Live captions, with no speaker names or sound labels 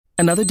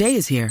Another day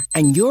is here,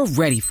 and you're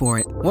ready for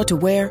it. What to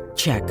wear?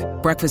 Check.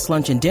 Breakfast,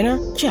 lunch, and dinner?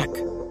 Check.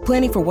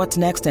 Planning for what's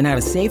next and how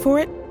to save for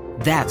it?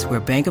 That's where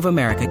Bank of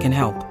America can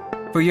help.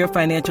 For your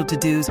financial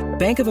to-dos,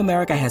 Bank of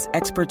America has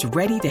experts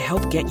ready to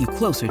help get you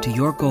closer to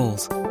your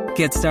goals.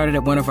 Get started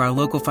at one of our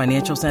local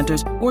financial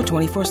centers or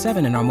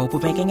 24/7 in our mobile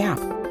banking app.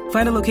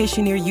 Find a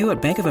location near you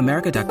at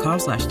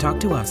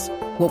bankofamerica.com/talktous.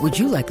 What would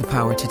you like the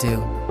power to do?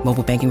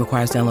 Mobile banking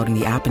requires downloading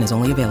the app and is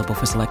only available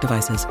for select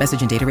devices.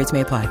 Message and data rates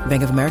may apply.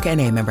 Bank of America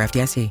N.A., member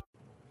FDIC.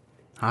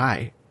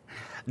 Hi.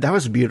 That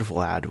was a beautiful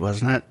ad,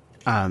 wasn't it?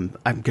 I'm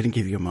going to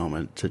give you a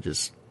moment to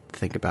just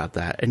think about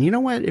that. And you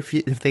know what? If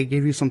they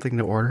give you something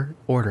to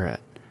order it.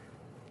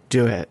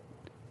 Do it.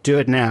 Do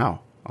it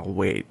now. I'll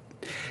wait.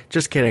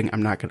 Just kidding.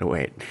 I'm not going to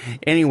wait.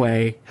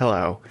 Anyway,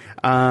 hello.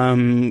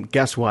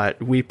 Guess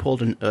what? We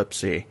pulled an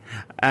oopsie.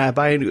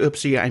 By an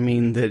oopsie, I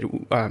mean that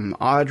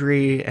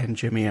Audrey and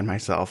Jimmy and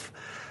myself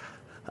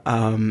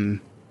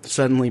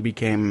suddenly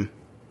became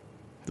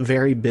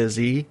very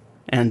busy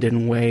and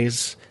in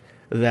ways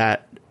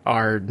that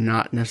are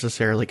not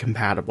necessarily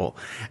compatible.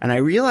 And I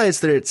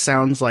realize that it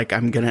sounds like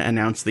I'm going to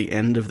announce the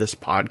end of this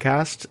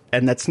podcast,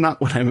 and that's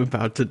not what I'm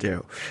about to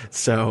do.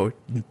 So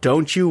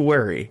don't you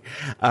worry.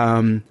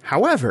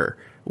 However,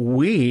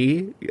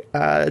 we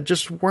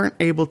just weren't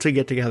able to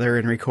get together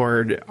and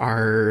record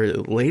our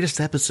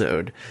latest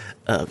episode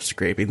of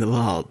Scraping the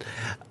Vault.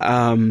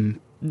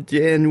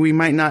 And we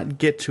might not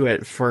get to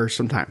it for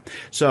some time.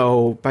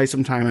 So by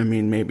some time, I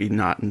mean maybe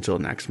not until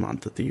next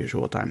month at the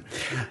usual time.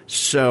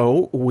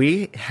 So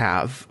we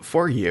have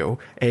for you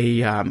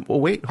a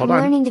wait, hold on.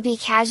 I'm learning to be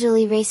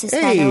casually racist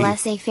by the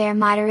laissez-faire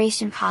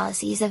moderation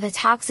policies of a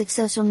toxic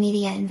social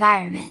media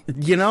environment.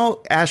 You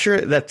know,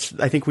 Asher,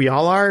 I think we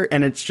all are.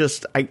 And it's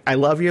just, I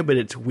love you, but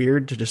it's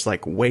weird to just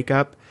like wake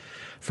up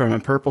from a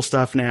purple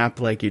stuff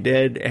nap like you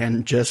did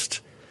and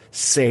just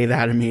say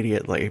that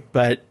immediately.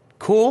 But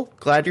cool.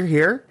 Glad you're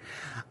here.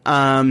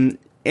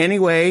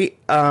 Anyway,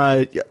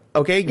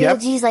 okay, yep.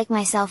 G's like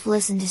myself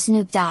listen to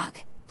Snoop Dogg.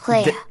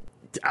 Playa.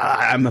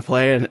 I'm a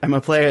player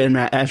in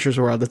Matt Asher's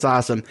world. That's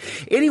awesome.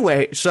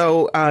 Anyway,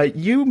 so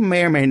you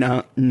may or may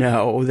not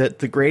know that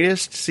the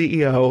greatest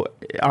CEO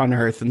on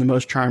earth and the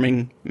most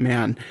charming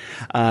man,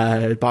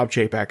 Bob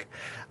Chapek,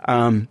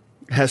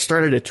 has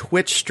started a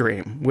Twitch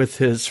stream with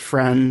his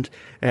friend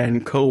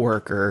and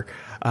coworker,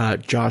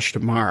 Josh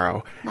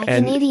D'Amaro. My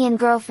Canadian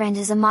girlfriend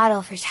is a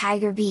model for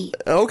Tiger Beat.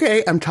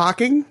 Okay, I'm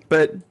talking,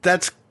 but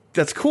that's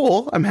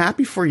cool. I'm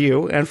happy for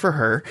you and for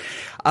her.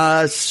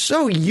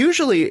 So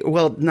usually,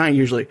 well, not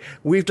usually,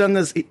 we've done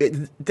this.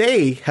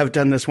 They have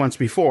done this once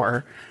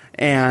before,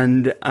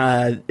 and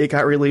it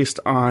got released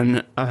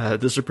on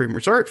the Supreme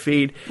Resort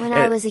feed. When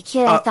I was a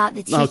kid, I thought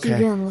the Tiki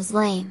Room was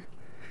lame.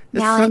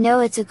 Now I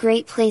know it's a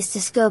great place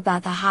to scope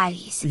out the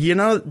hotties. You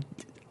know,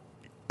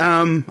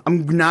 I'm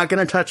not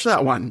going to touch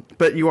that one,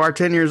 but you are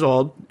 10 years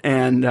old,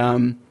 and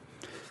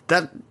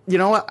that, you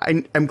know what?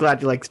 I'm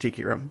glad you like the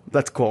Tiki Room.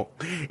 That's cool.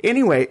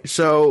 Anyway,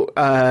 so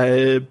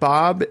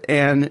Bob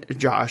and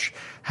Josh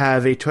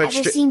have a Twitch.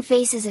 Have you seen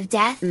Faces of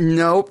Death?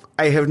 Nope,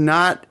 I have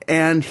not,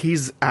 and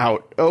he's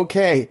out.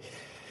 Okay.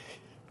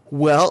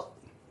 Well,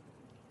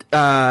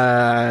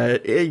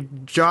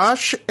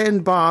 Josh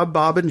and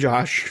Bob and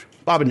Josh,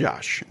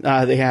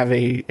 they have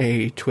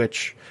a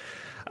Twitch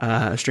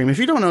stream. If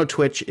you don't know,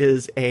 Twitch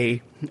is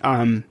a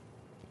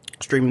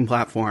streaming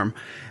platform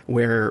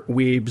where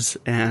weebs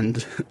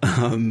and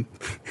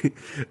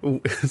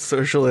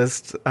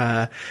socialist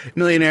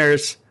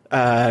millionaires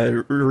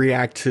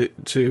react to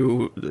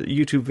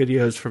YouTube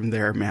videos from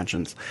their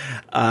mansions.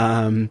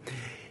 Kind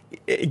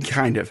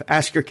of.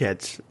 Ask your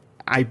kids.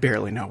 I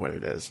barely know what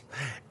it is.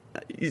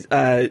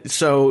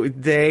 So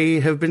they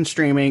have been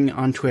streaming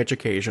on Twitch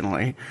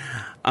occasionally.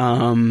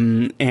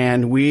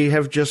 And we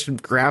have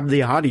just grabbed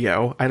the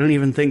audio. I don't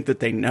even think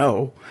that they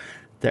know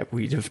that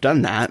we have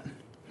done that,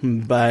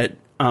 but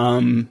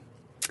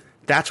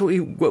that's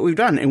what we've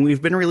done. And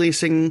we've been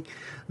releasing.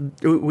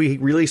 We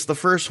released the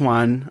first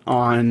one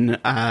on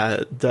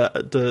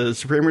the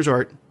Supreme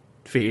Resort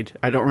feed.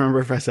 I don't remember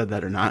if I said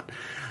that or not.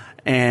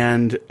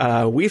 And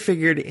we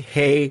figured,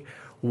 hey,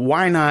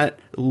 why not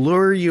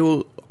lure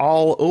you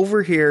all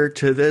over here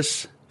to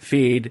this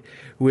feed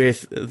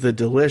with the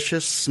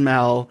delicious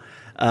smell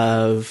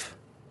of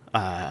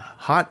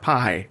hot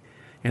pie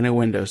in a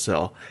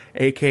windowsill,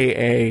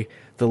 aka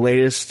the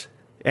latest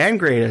and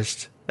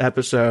greatest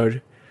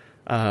episode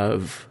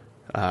of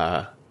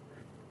The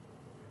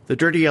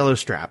Dirty Yellow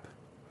Strap.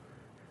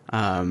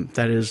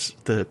 That is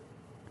the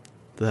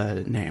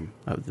name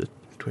of the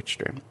Twitch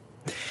stream.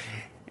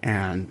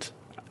 And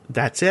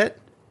that's it.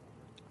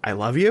 I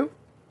love you.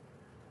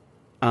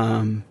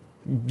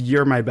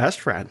 You're my best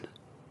friend.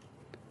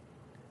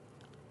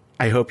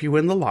 I hope you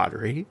win the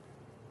lottery.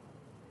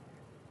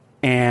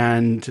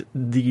 And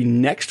the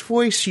next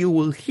voice you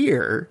will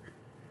hear,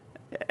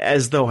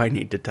 as though I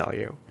need to tell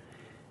you,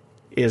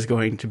 is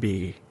going to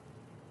be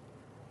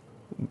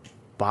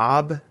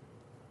Bob,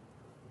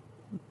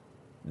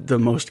 the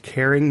most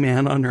caring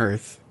man on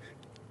earth,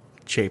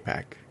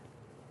 Chapek.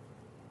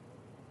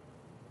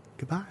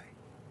 Goodbye.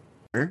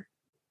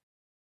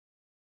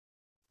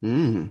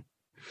 Mm.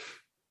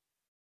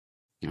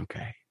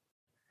 Okay.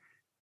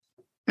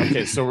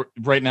 Okay, so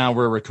right now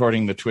we're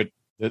recording the Twitch.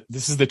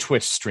 This is the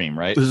Twitch stream,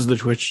 right? This is the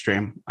Twitch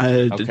stream.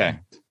 Okay.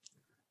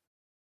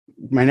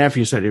 My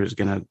nephew said he was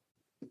going to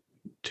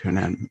tune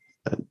in.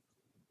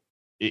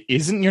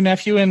 Isn't your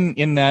nephew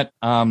in that?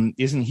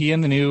 Isn't he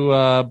in the new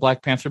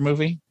Black Panther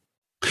movie?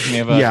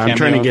 Yeah, I'm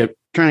trying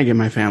to get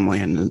my family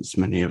in as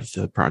many of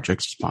the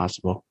projects as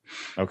possible.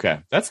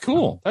 Okay, that's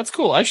cool. That's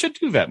cool. I should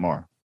do that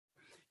more.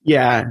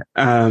 Yeah,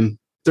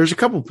 there's a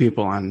couple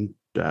people on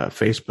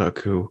Facebook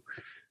who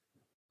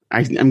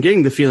I'm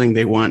getting the feeling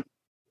they want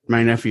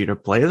my nephew to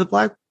play the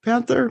Black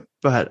Panther,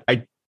 but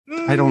I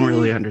don't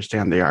really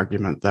understand the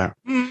argument there.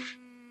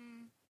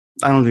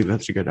 I don't think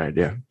that's a good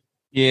idea.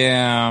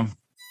 Yeah.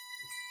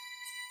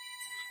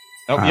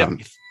 Oh, yep.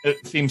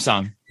 Theme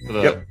song for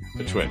the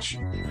Twitch.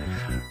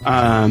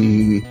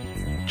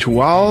 To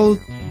all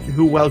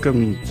who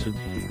welcome to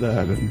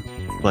the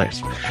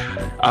place,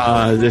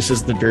 this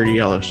is the Dirty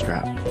Yellow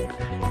Strap.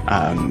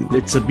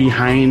 It's a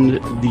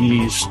behind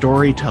the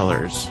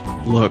storytellers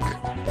look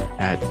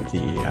at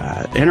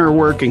the inner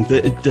working,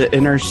 the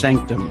inner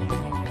sanctum,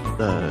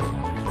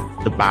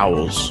 the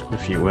bowels,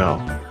 if you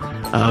will,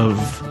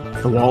 of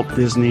the Walt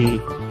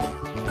Disney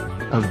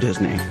of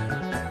Disney.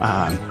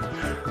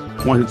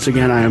 Once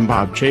again, I am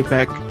Bob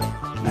Chapek,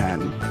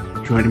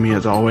 and joining me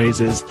as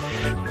always is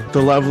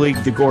the lovely,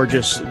 the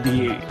gorgeous,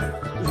 the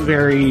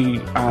very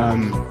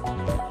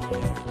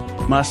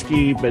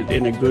musky, but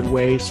in a good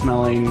way,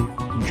 smelling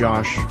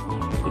Josh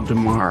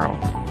DeMauro.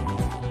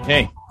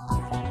 Hey,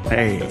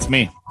 it's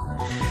me.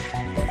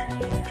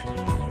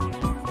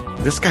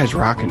 This guy's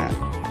rocking it.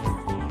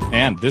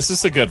 And this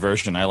is a good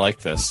version. I like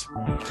this.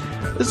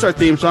 This is our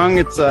theme song.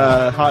 It's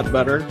Hot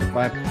Butter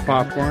by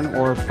Popcorn,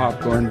 or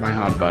Popcorn by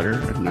Hot Butter.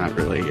 I'm not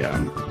really,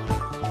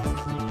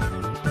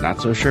 not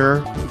so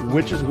sure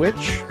which is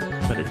which,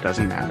 but it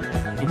doesn't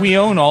matter. We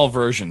own all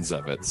versions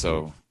of it,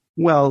 so.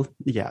 Well,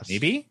 yes.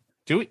 Maybe?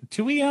 Do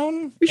we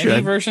own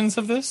any versions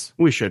of this?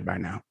 We should by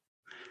now.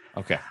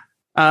 Okay.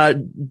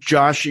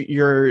 Josh,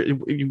 we're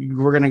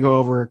going to go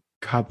over a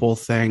couple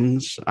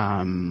things.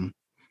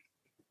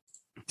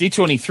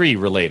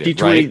 D23 related,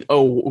 D20, right?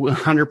 Oh,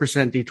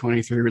 100%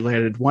 D23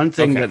 related. One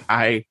thing that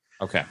I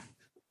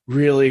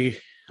really,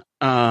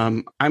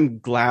 I'm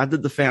glad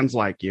that the fans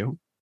like you.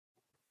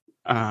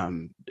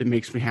 It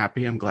makes me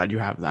happy. I'm glad you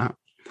have that.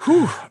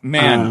 Whew,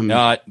 man,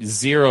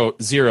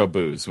 zero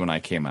boos when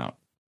I came out.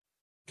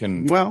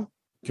 Can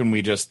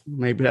we just...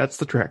 Maybe that's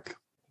the trick.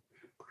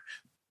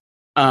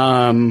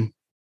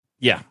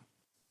 Yeah.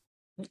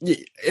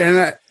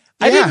 And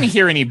I didn't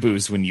hear any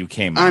boos when you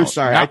came out. I'm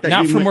sorry.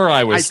 Not from where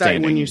I was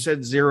standing. When you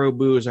said zero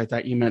boos, I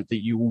thought you meant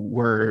that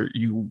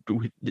you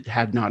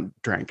had not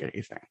drank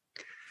anything.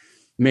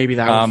 Maybe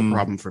that was the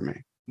problem for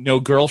me.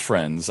 No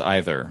girlfriends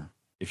either,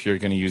 if you're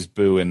going to use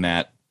boo in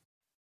that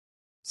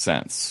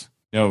sense.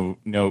 No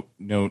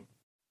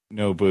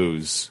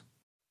booze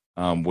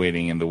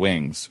waiting in the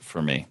wings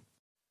for me.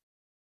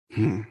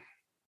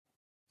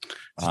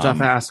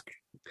 Tough ask.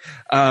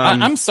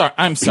 I'm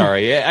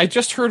sorry. I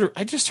just heard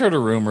a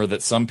rumor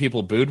that some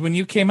people booed when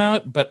you came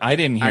out, but I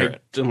didn't hear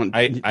it.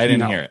 I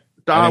didn't hear it.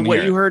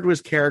 What you heard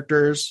was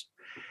characters,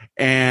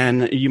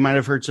 and you might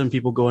have heard some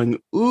people going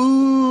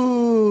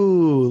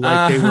 "ooh,"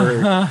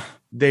 like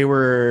they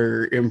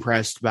were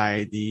impressed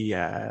by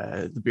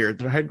the beard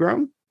that I had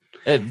grown.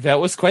 That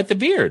was quite the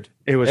beard.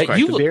 It was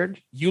quite the beard.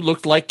 You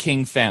looked like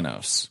King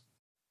Thanos.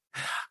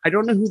 I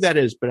don't know who that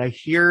is, but I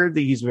hear that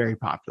he's very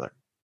popular.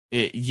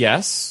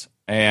 Yes.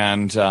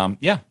 And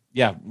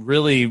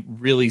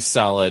really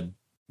solid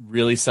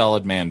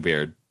man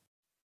beard.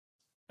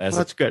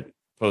 That's good.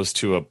 Opposed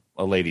to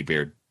a lady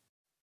beard.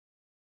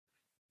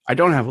 I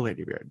don't have a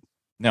lady beard.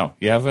 No,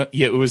 you have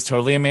it was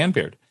totally a man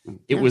beard.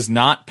 It was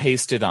not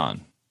pasted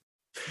on.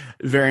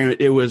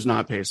 It was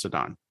not pasted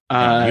on.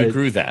 You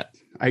grew that.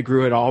 I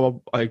grew it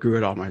all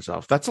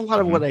myself. That's a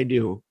lot of what I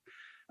do.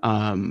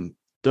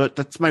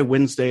 That's my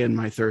Wednesday and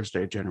my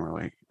Thursday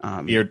generally.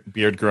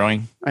 Beard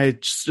growing. I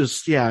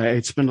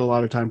spend a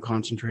lot of time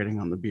concentrating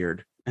on the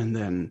beard, and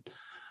then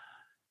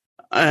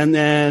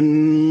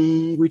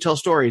we tell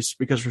stories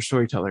because we're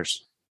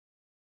storytellers.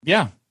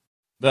 Yeah,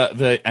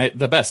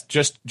 the best.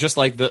 Just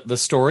like the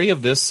story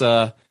of this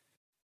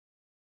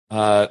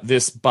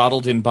this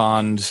bottled in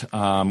bond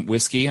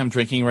whiskey I'm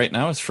drinking right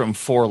now is from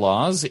Four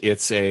Laws.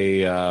 It's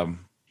a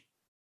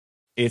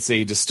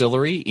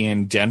distillery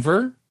in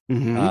Denver.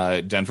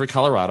 Denver,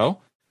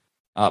 Colorado,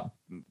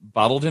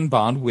 bottled in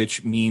bond,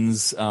 which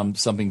means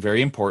something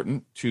very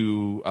important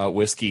to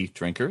whiskey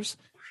drinkers.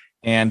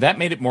 And that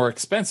made it more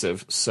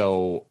expensive.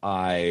 So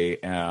I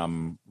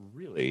am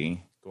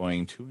really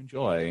going to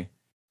enjoy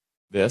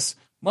this,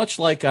 much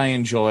like I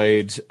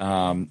enjoyed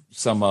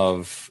some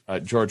of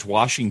George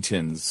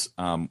Washington's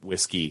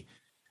whiskey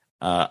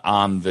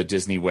on the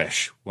Disney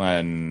Wish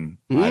when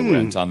I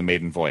went on the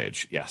maiden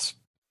voyage. Yes.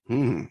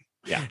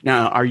 Yeah.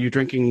 Now, are you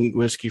drinking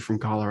whiskey from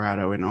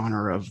Colorado in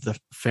honor of the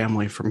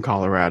family from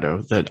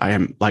Colorado that I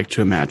like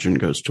to imagine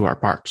goes to our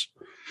parks?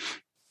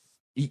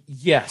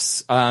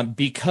 Yes,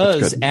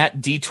 because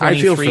at D23, I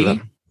feel for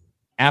them.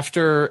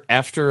 After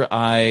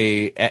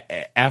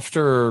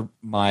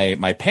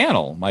my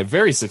panel, my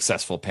very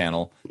successful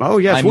panel. Oh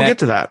yes, we'll get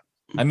to that.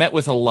 I met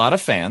with a lot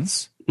of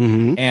fans,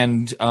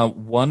 and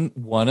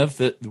one of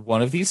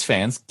these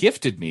fans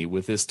gifted me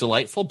with this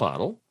delightful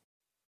bottle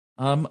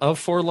of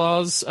Four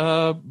Laws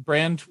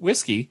brand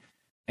whiskey,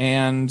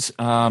 and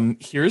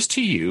here's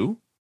to you,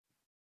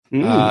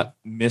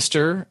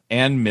 Mr.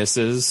 and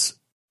Mrs.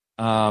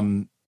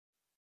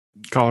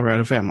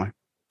 Colorado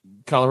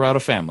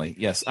family.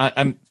 Yes,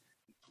 I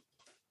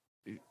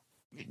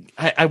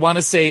want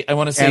to say, and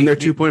they're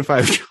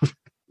 2.5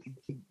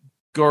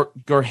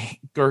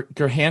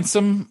 Gore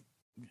handsome.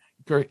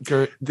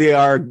 They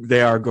are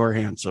Gore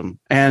handsome,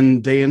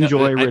 and they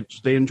enjoy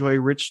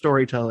rich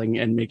storytelling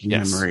and making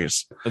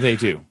memories. They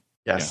do.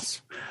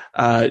 Yes.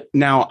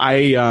 Now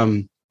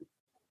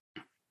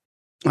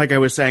like I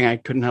was saying, I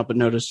couldn't help but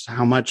notice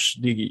how much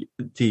the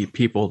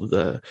people,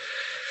 the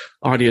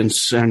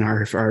audience, and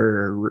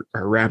our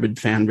rabid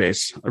fan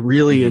base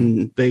really,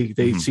 and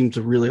they seem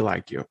to really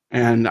like you,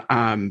 and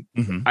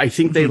I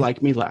think they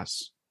like me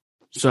less.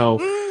 So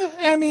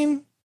I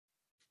mean,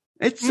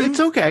 it's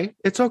okay.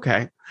 It's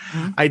okay.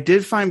 I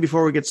did find,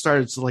 before we get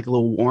started, it's like a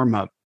little warm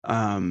up.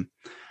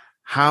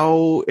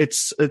 How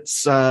it's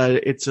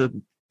a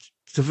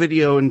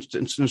video, and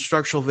it's an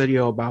instructional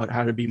video about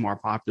how to be more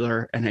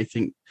popular, and I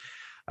think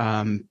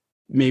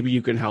maybe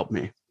you can help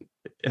me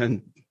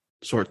and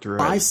sort through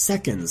 5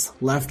 seconds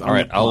left. All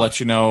right, I'll let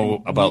you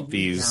know about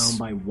these down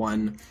by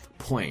 1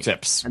 point.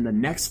 Tips. And the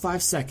next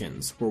 5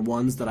 seconds were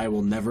ones that I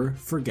will never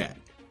forget.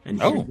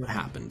 And here's what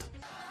happened.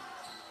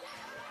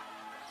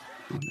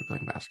 They're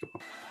playing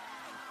basketball.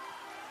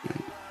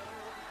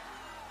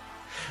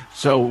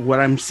 So what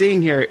I'm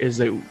seeing here is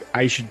that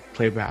I should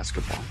play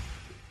basketball.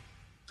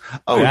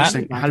 Oh,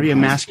 interesting. How to be a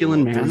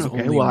masculine man?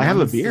 Okay, well, I have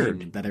a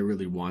beard that I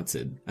really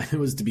wanted. It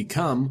was to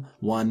become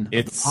one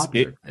of the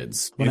popular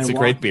kids. It's a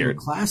great beard. In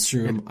the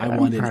classroom, I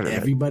wanted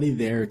everybody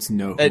there to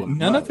know who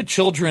none of the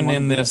children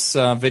in this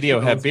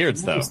video have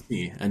beards, though.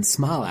 And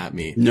smile at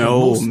me.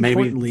 No,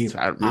 maybe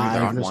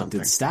I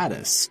wanted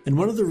status. And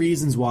one of the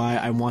reasons why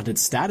I wanted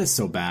status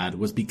so bad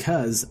was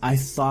because I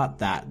thought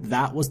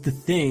that was the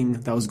thing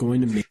that was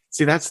going to make.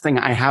 See, that's the thing.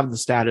 I have the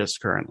status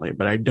currently,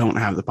 but I don't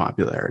have the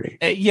popularity.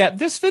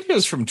 This video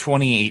is from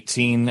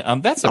 2018.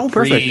 That's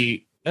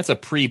a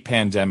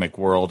pre-pandemic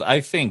world.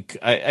 I think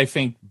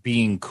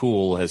being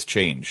cool has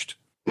changed.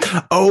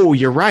 Oh,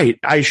 you're right.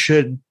 I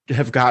should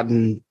have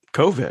gotten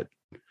COVID.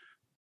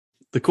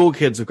 The cool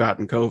kids have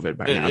gotten COVID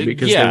by now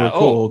because they were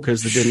cool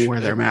because they didn't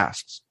wear their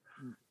masks.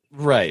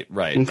 Right.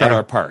 Okay. At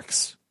our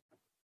parks.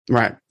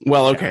 Right.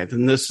 Well, okay.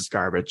 Then this is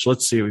garbage.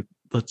 Let's see.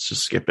 Let's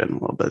just skip in a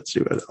little bit.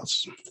 See what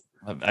else.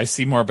 I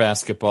see more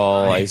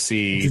basketball. I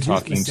see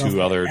talking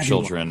to other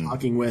children.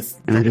 Talking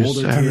with the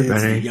older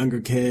kids, the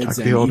younger kids,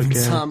 and even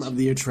some of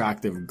the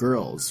attractive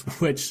girls,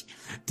 which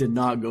did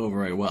not go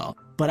very well.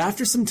 But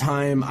after some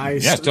time,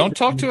 don't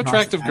talk to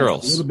attractive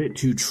girls. A little bit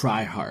too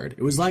try hard.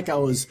 It was like I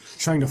was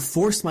trying to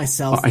force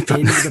myself into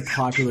the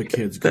popular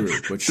kids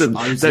group, which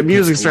that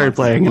music started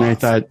playing, and I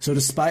thought, so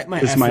despite my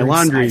efforts,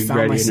 laundry I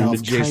found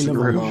myself kind of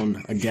room.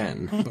 Alone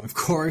again. But of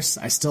course,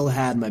 I still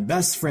had my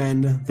best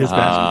friend,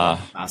 basketball.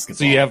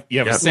 So you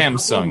have a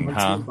Samsung,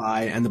 huh?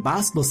 And the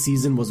basketball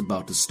season was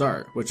about to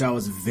start, which I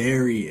was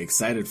very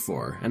excited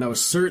for, and I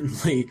was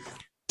certainly.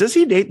 Does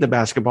he date the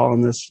basketball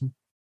in this?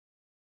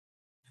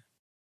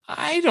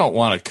 I don't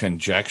want to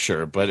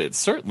conjecture, but it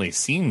certainly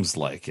seems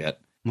like it.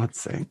 Let's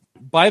see.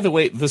 By the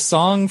way, the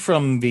song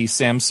from the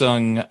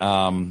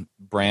Samsung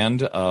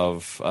brand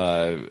of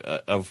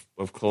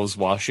clothes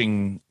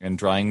washing and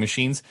drying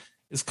machines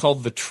is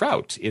called "The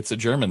Trout." It's a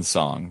German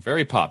song,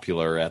 very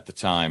popular at the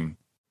time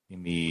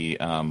in the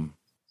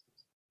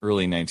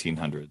early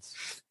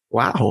 1900s.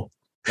 Wow.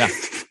 Yeah.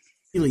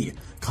 Really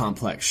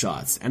complex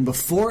shots, and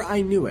before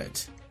I knew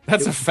it.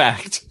 That's a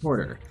fact.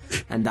 Quarter,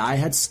 and I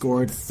had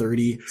scored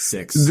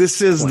 36. This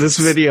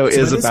video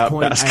is about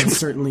basketball. I had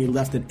certainly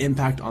left an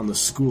impact on the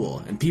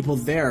school, and people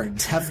there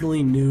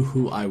definitely knew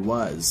who I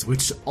was,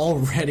 which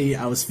already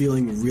I was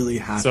feeling really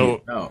happy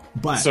about.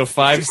 But so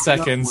 5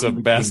 seconds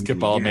of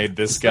basketball made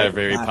this guy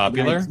very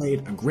popular. I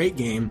played a great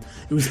game.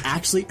 It was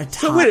actually a tie.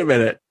 So wait a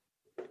minute.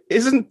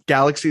 Isn't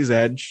Galaxy's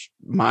Edge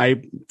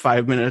my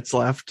 5 minutes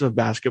left of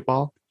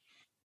basketball?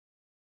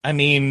 I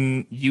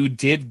mean, you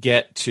did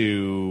get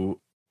to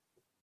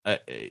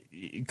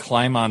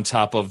climb on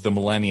top of the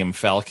Millennium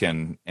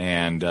Falcon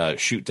and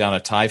shoot down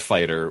a TIE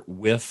fighter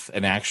with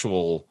an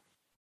actual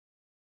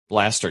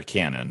blaster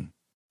cannon.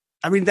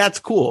 I mean, that's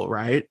cool,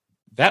 right?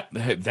 That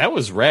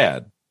was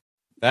rad.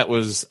 That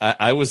was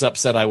I was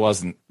upset I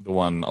wasn't the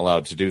one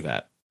allowed to do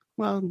that.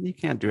 Well, you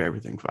can't do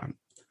everything fun.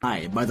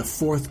 By the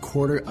fourth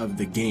quarter of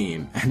the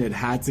game, and it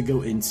had to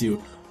go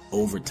into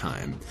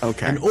overtime.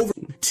 Okay. And over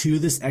to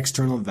this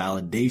external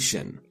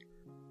validation.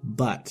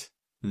 But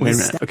wait a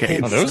minute. Okay.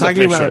 There was a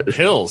picture of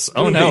pills.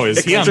 Oh no,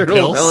 is he on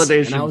pills?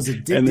 And I was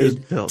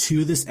addicted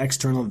to this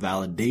external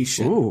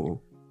validation.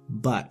 Ooh.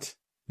 But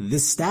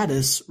this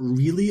status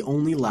really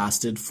only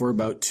lasted for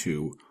about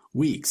 2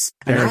 weeks.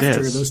 And there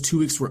after those 2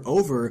 weeks were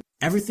over,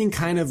 everything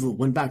kind of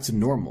went back to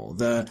normal.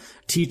 The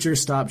teacher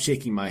stopped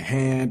shaking my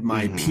hand,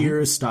 my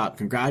peers stopped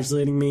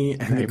congratulating me,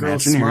 and the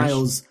girl's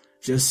smiles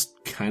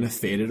just kind of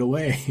faded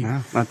away.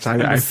 Yeah, that's how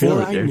I feel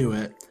it, dude. I knew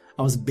it,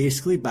 I was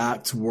basically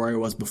back to where I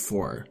was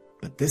before.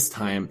 But this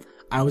time,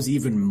 I was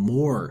even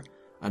more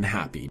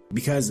unhappy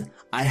because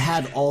I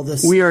had all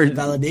this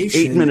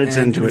validation. 8 minutes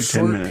and into in a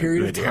 10-minute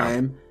period video. Of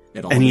time,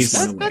 it all And just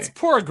went away. That's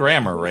poor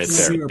grammar right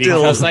there.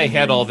 Because I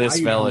had all this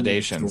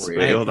validation.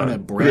 I want to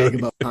brag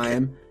about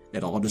time.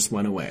 It all just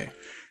went away.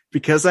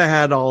 Because I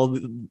had all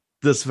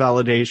this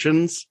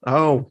validations.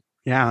 Oh,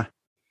 yeah.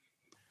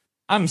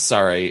 I'm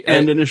sorry.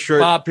 And in a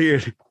short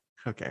period.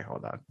 Okay,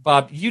 hold on.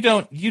 Bob, you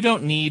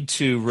don't need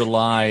to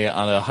rely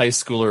on a high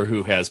schooler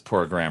who has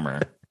poor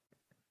grammar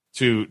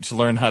to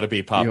learn how to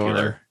be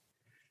popular. Your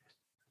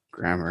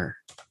grammar.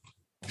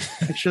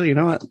 Actually, you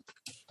know what?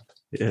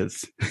 It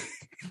is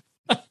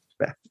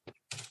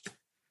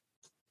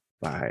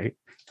by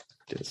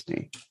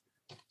Disney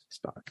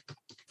stock.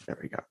 There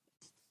we go.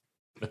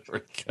 There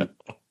we go.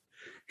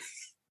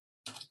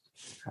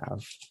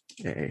 Have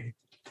a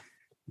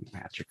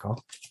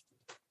magical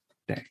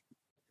day.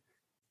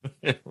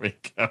 There we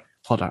go.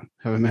 Hold on.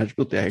 Have a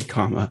magical day,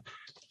 comma,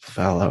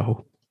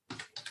 fellow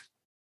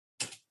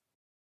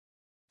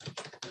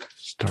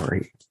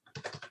storyteller.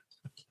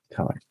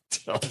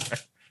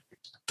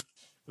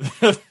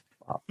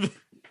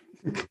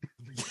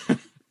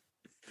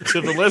 To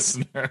the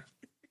listener,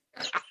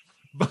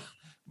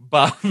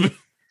 Bob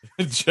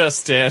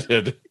just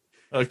added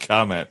a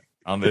comment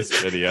on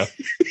this video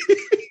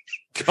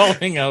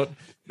calling out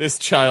this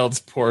child's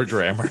poor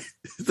grammar.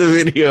 The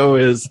video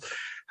is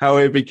how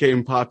I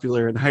became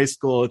popular in high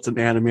school. It's an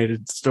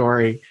animated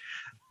story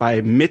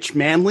by Mitch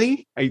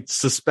Manley. I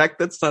suspect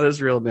that's not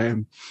his real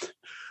name.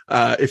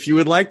 If you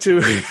would like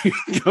to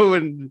go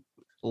and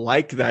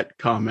like that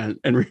comment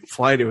and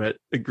reply to it,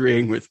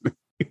 agreeing with me,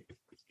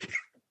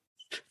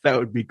 that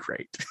would be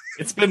great.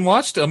 It's been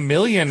watched 1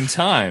 million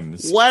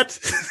times. What?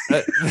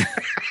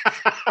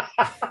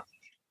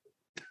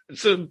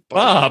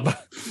 Bob,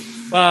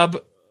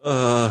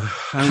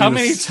 how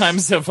many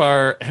times have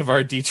our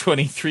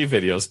D23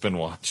 videos been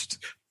watched?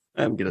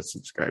 I'm gonna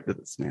subscribe to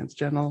this man's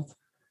channel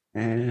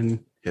and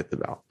hit the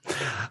bell.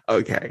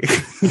 Okay.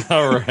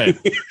 All right.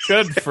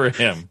 Good for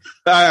him.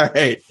 All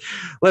right.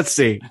 Let's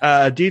see.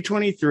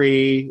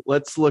 D23.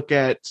 Let's look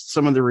at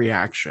some of the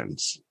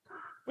reactions.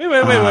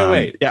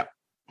 Wait. Yeah.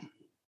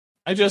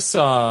 I just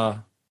saw.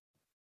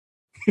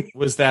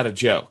 Was that a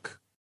joke?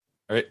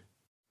 All right.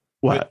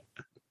 What?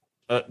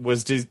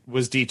 Was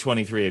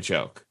D23 a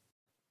joke?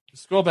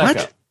 Scroll back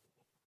up.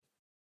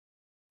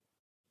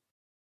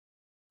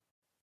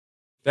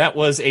 That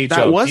was a joke.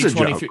 That was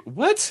D23. a joke.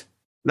 What?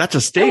 That's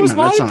a statement.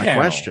 That's not panel. a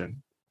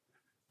question.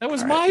 That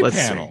was my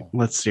panel.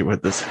 Let's see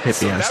what this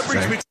hippie has to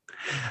say.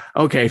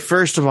 Okay,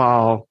 first of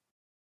all,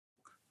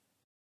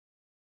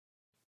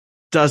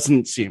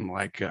 doesn't seem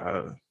like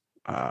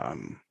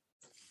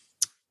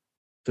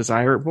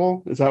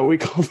desirable. Is that what we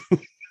call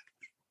them?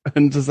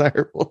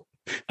 Undesirable.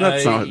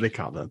 That's not what they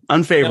call them.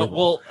 Unfavorable.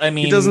 Well, I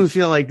mean, it doesn't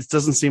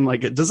seem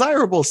like it.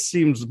 Desirable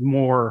seems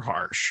more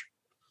harsh.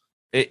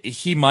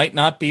 He might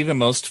not be the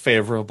most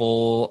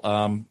favorable.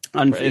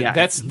 Yeah.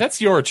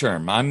 That's your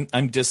term.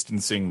 I'm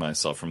distancing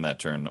myself from that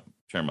term.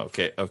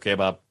 Okay,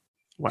 Bob.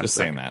 Just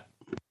saying that.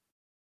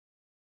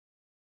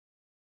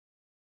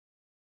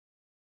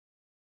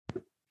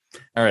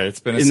 All right, it's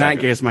been in that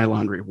case. My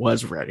laundry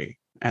was ready,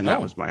 and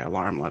that was my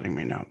alarm letting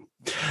me know.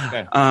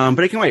 Okay. But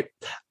I can wait.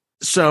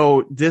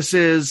 So this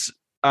is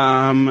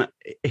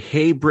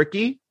Hey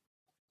Bricky,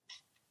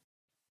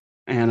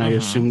 and I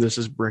assume this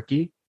is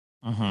Bricky.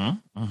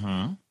 Don't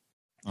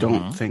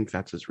think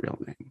that's his real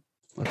name.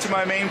 To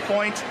my main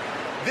point,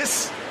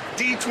 this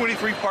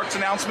D23 Parks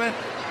announcement,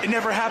 it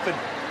never happened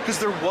because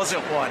there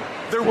wasn't one.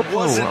 There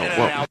wasn't an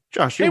announcement.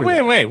 Josh,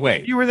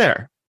 wait. You were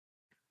there.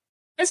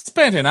 I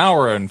spent an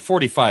hour and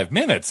 45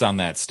 minutes on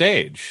that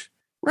stage.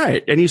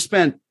 Right. And you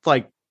spent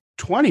like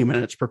 20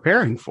 minutes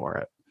preparing for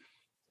it.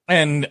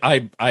 And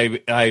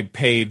I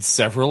paid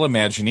several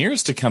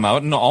Imagineers to come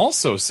out and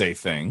also say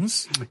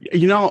things.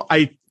 You know,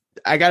 I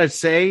gotta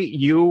say,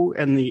 you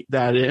and the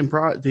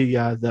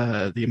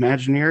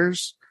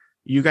Imagineers,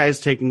 you guys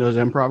taking those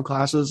improv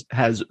classes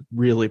has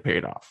really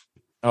paid off.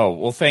 Oh,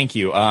 well, thank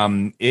you.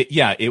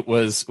 It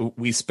was,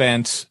 we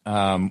spent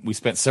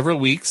several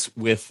weeks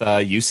with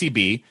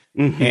UCB,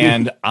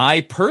 and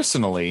I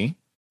personally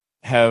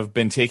have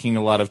been taking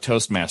a lot of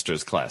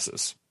Toastmasters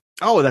classes.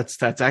 Oh,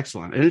 that's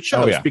excellent. And it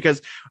shows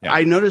because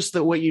I noticed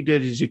that what you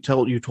did is you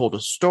told a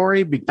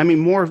story. I mean,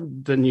 more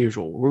than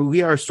usual.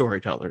 We are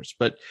storytellers,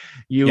 but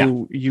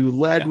you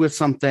led with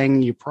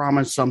something, you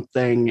promised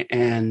something,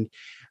 and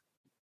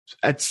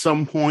at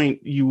some point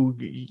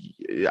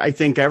I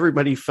think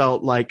everybody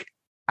felt like,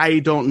 I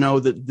don't know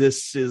that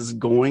this is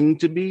going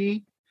to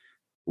be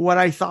what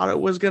I thought it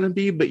was going to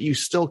be, but you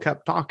still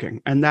kept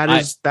talking. And that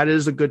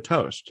is a good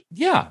toast.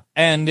 Yeah.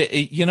 And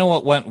you know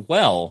what went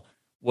well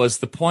was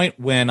the point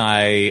when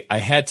I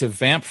had to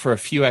vamp for a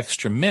few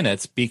extra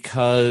minutes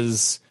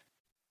because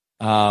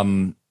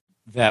that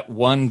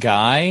one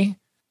guy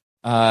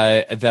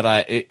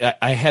that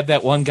I had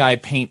that one guy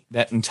paint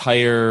that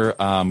entire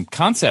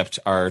concept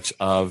art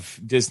of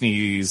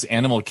Disney's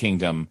Animal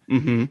Kingdom.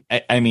 Mm-hmm.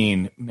 I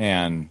mean,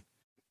 man.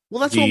 Well,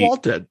 that's what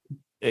Walt did.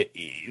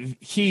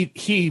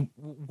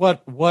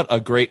 What a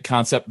great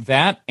concept.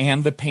 That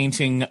and the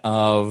painting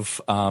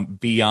of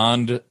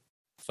Beyond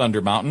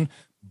Thunder Mountain,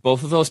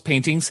 both of those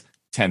paintings,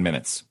 10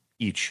 minutes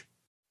each.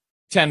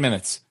 10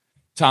 minutes.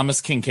 Thomas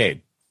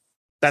Kincaid.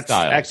 That's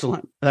style.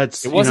 Excellent.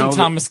 It wasn't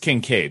Thomas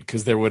Kincaid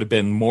because there would have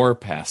been more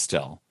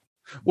pastel.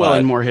 Well,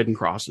 and more hidden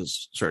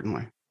crosses,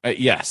 certainly.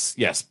 Yes.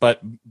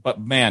 But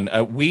man,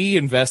 we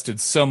invested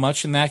so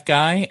much in that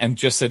guy and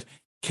just said,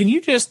 can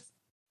you just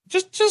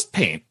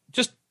paint?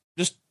 Just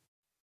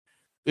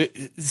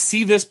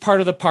see this part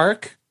of the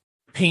park,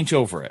 paint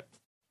over it.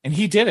 And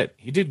he did it.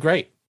 He did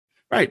great.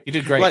 Right. He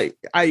did great. Like,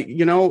 I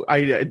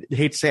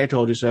hate to say I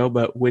told you so,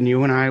 but when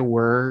you and I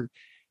were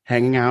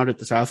hanging out at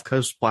the South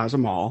Coast Plaza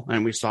Mall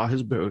and we saw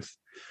his booth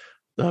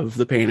of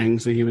the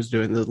paintings that he was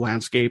doing,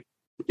 the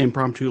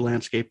impromptu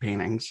landscape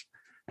paintings.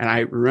 And I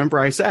remember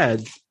I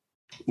said,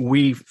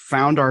 we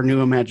found our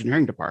new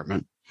Imagineering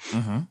department.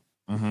 Mm-hmm.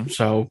 Mm-hmm.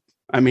 So,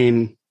 I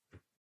mean.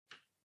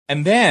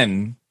 And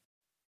then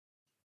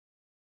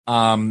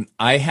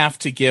I have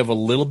to give a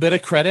little bit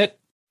of credit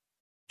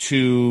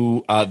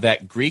to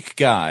that Greek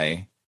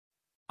guy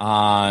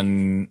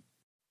on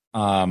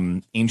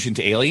Ancient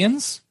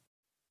Aliens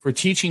for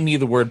teaching me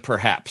the word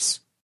perhaps.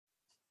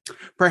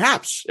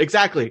 Perhaps,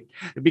 exactly.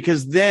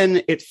 Because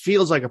then it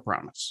feels like a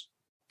promise.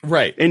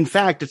 Right. In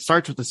fact, it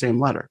starts with the same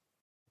letter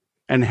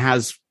and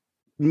has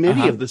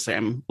many of the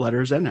same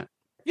letters in it.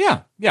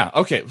 Yeah.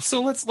 Okay.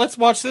 So let's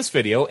watch this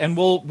video and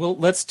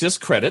let's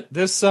discredit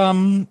this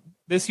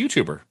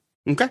YouTuber.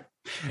 Okay.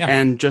 Yeah.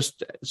 And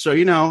just so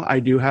you know, I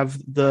do have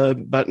the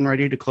button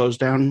ready to close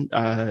down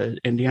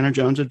Indiana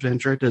Jones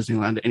Adventure at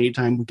Disneyland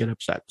anytime we get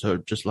upset. So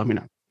just let me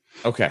know.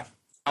 Okay.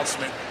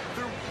 Announcement.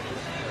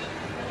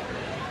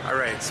 All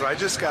right, so I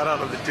just got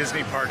out of the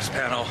Disney Parks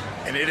panel,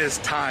 and it is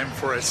time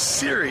for a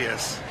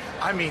serious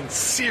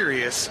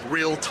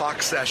real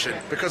talk session.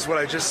 Because what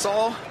I just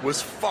saw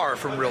was far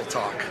from real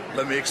talk.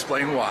 Let me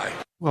explain why.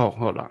 Well,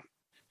 hold on.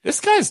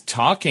 This guy's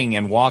talking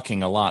and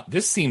walking a lot.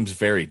 This seems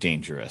very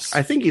dangerous.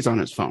 I think he's on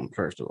his phone,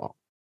 first of all.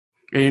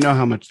 And you know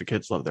how much the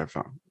kids love their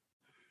phone.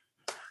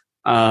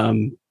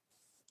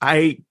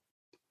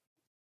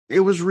 It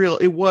was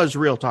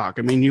real talk.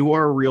 I mean, you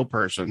are a real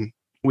person.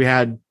 We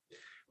had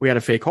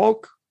a fake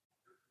Hulk.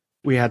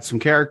 We had some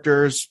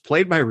characters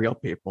played by real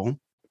people.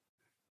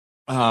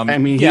 I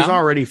mean, he's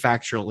already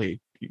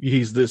factually,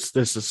 this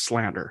is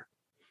slander.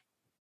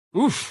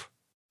 Oof.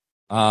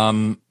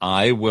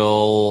 I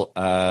will,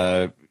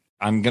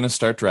 I'm going to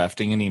start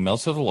drafting an email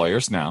to the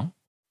lawyers now,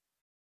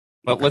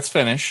 but let's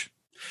finish.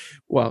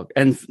 Well,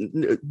 and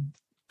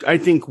I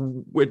think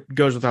it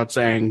goes without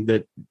saying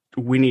that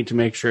we need to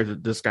make sure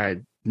that this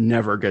guy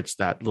never gets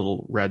that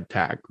little red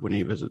tag when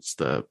he visits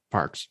the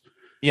parks.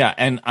 Yeah,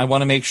 and I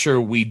want to make sure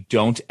we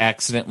don't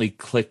accidentally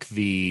click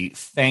the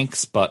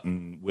thanks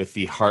button with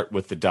the heart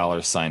with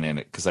the $sign in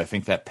it, because I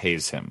think that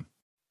pays him.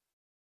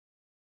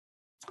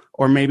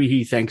 Or maybe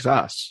he thanks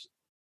us.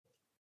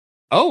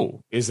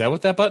 Oh, is that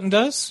what that button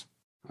does?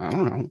 I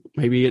don't know.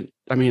 Maybe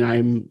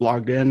I'm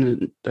logged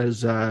in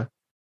as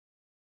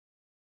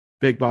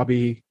Big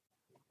Bobby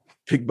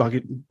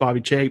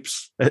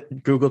Chapes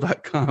at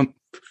google.com.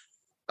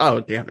 Oh,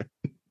 damn it.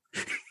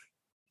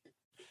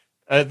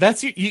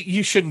 That's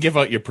you shouldn't give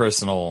out your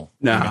personal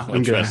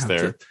address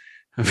there,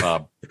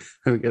 Bob.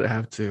 I'm gonna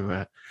have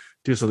to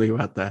do something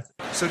about that.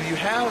 So do you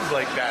have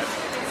like that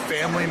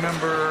family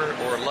member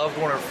or loved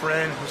one or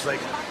friend who's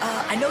like,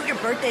 I know your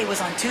birthday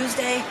was on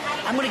Tuesday.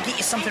 I'm gonna get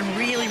you something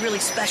really, really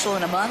special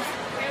in a month.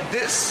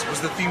 This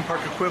was the theme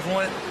park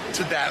equivalent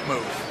to that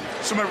move.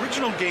 So my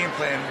original game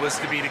plan was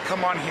to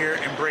come on here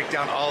and break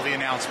down all the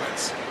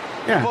announcements.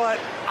 Yeah. But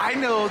I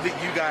know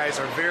that you guys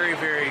are very,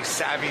 very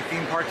savvy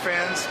theme park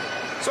fans.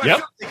 So I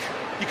feel like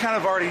you kind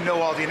of already know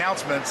all the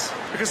announcements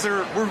because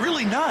there were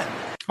really none.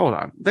 Hold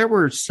on. There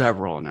were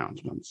several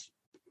announcements.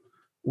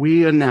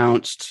 We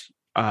announced,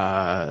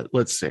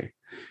 let's see,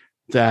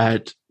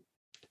 that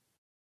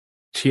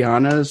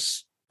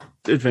Tiana's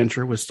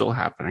adventure was still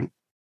happening.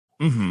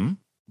 Mm-hmm.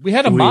 We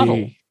had a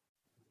model.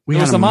 We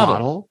had a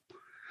model.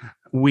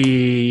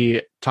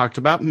 We talked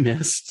about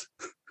Myst.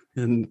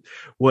 And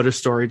what a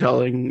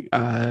storytelling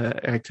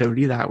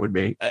activity that would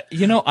be.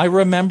 I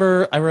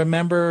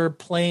remember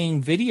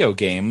playing video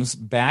games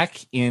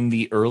back in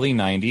the early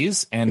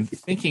 90s and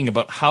thinking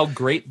about how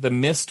great the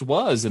Myst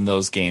was in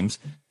those games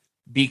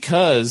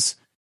because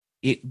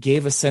it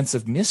gave a sense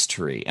of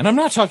mystery. And I'm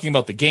not talking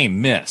about the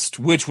game Myst,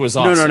 which was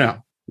awesome.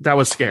 No. That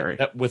was scary.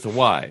 With a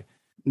Y.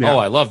 Yeah. Oh,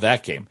 I love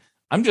that game.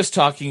 I'm just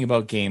talking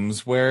about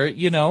games where,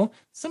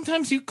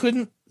 sometimes you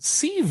couldn't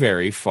see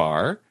very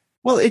far.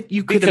 Well,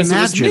 you could because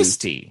imagine. It was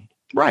misty.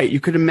 Right. You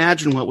could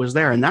imagine what was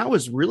there. And that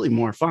was really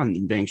more fun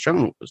than being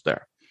shown what was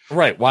there.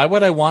 Right. Why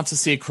would I want to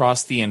see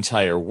across the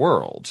entire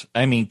world?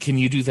 I mean, can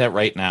you do that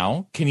right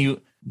now? Can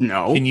you?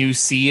 No. Can you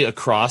see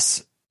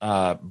across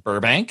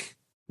Burbank?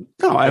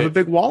 No, I have a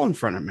big wall in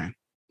front of me.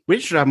 We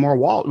should have more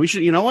wall. We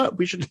should, you know what?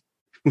 We should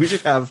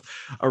have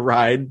a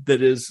ride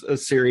that is a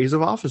series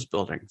of office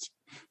buildings.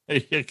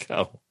 There you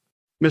go.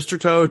 Mr.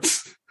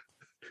 Toad's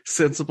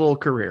sensible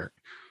career.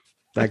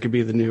 That could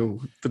be the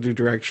new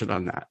direction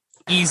on that.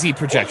 Easy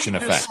projection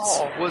effects.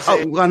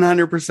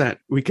 100%.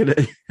 We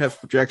could have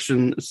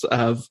projections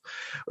of,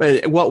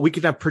 well, we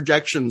could have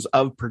projections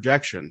of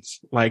projections,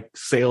 like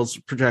sales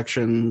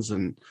projections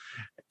and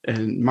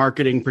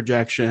marketing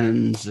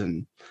projections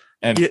and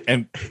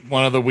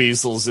one of the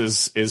weasels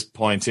is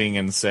pointing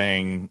and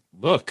saying,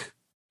 "Look,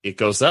 it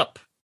goes up.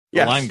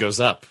 The line goes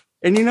up."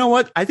 And you know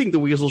what? I think the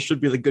weasels should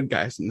be the good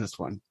guys in this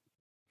one.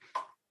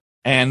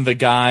 And the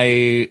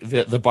guy,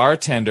 the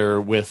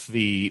bartender with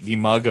the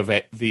mug of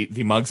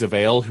the mugs of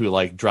ale, who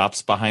like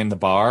drops behind the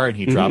bar and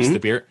he drops the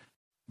beer,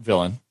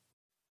 villain.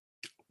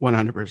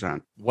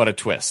 100%. What a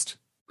twist!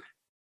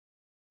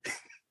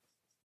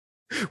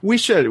 We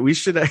should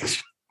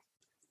actually.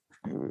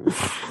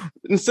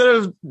 Instead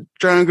of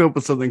trying to go up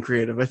with something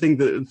creative, I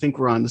think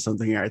we're on to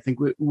something here. I think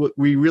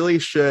we really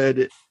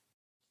should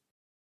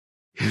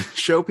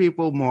show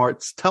people more,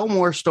 tell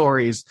more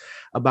stories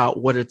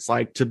about what it's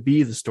like to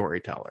be the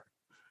storyteller.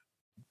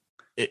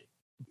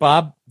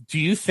 Bob, do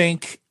you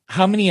think,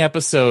 how many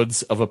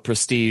episodes of a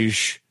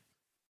prestige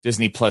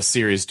Disney Plus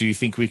series do you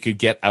think we could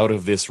get out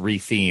of this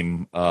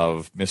re-theme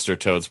of Mr.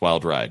 Toad's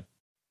Wild Ride?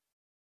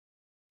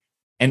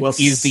 And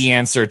is the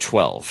answer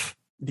 12?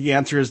 The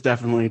answer is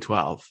definitely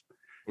 12.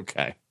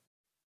 Okay.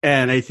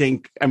 And I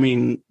think, I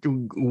mean,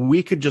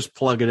 we could just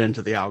plug it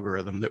into the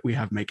algorithm that we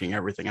have making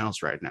everything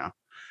else right now.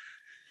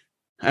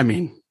 I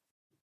mean,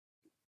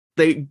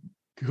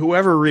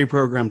 whoever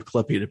reprogrammed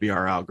Clippy to be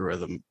our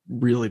algorithm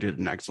really did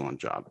an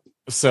excellent job.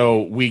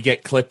 So we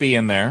get Clippy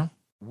in there.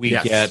 We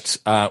get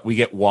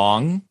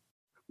Wong.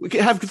 We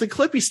can have the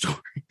Clippy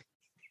story.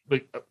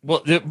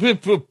 Well,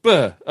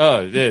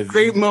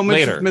 great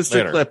moments with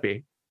Mr.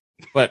 Clippy.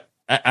 But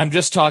I'm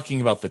just talking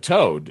about the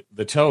Toad,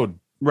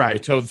 right? The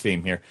Toad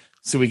theme here.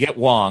 So we get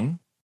Wong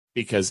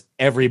because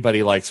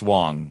everybody likes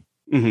Wong,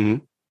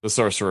 the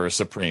Sorcerer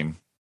Supreme.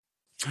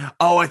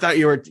 Oh, I thought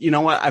you were. You know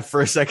what?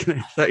 For a second,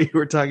 I thought you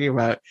were talking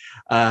about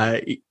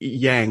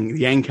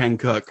Yang Can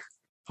Cook.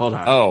 Hold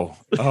on. Oh,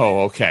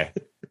 okay.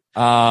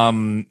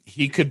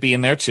 He could be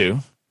in there too.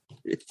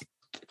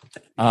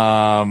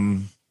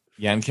 Yan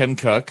Can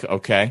Cook.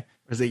 Okay.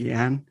 Is it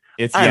Yan?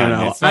 It's I Yan. don't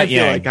know. It's not I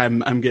feel Yang. like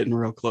I'm getting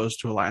real close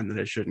to a line that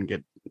I shouldn't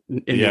get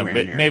anywhere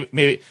near.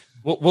 Maybe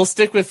we'll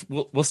stick with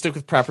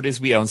properties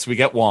we own. So we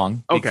get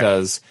Wong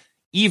because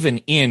even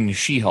in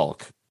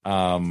She-Hulk,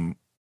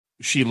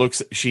 she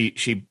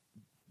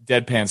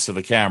deadpans to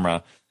the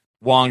camera.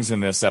 Wong's in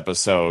this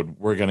episode.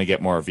 We're going to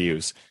get more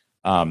views.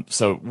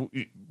 So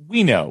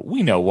we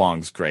know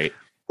Wong's great.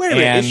 Wait a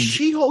minute, is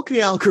She-Hulk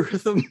the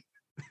algorithm?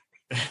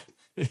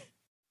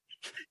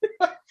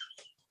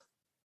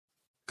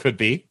 Could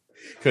be.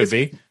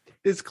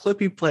 Is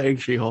Clippy playing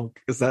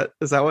She-Hulk? Is that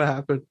what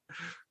happened?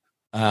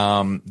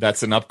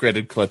 That's an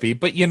upgraded Clippy.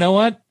 But you know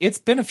what? It's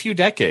been a few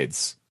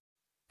decades.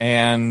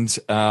 And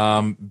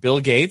Bill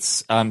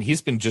Gates,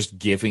 he's been just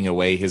giving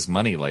away his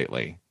money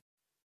lately.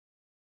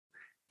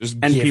 Just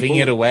giving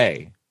it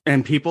away.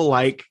 And people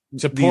like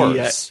to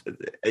ports.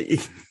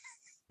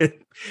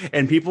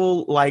 And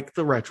people like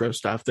the retro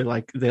stuff. They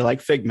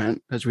like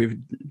Figment, as we've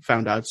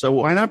found out. So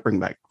why not bring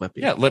back Clippy?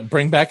 Yeah,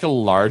 bring back a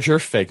larger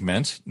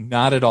Figment.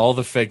 Not at all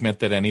the Figment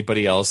that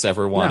anybody else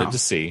ever wanted to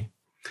see.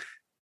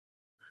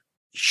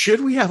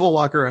 Should we have a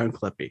walk around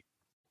Clippy?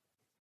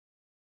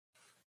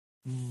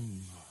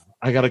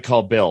 I got to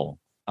call Bill.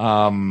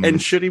 And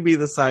should he be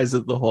the size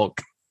of the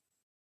Hulk?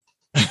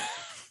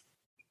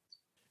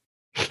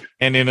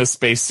 And in a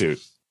spacesuit.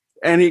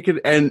 And he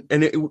could, and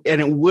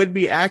it would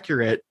be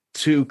accurate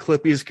to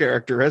Clippy's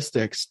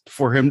characteristics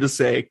for him to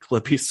say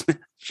Clippy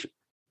Smash.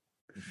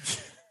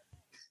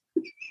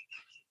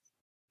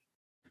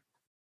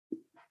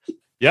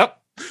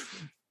 Yep.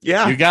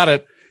 Yeah. You got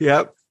it.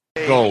 Yep.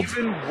 Gold.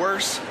 Even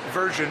worse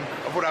version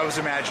of what I was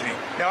imagining.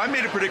 Now, I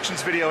made a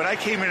predictions video, and I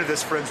came into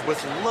this, friends,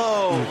 with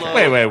low.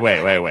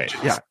 Wait.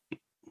 Yeah.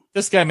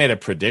 This guy made a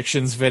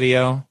predictions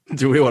video.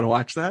 Do we want to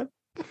watch that?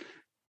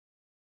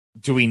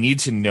 Do we need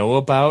to know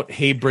about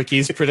Hey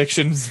Bricky's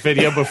predictions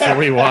video before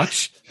we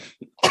watch?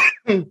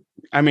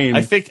 I mean,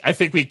 I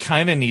think we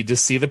kind of need to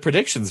see the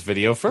predictions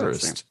video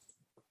first.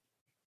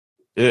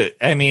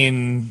 I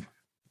mean,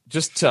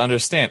 just to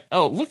understand.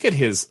 Oh, look at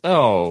his.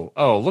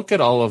 Look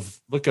at all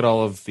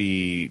of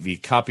the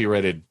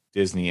copyrighted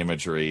Disney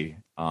imagery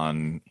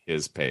on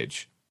his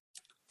page.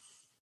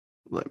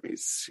 Let me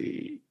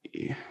see.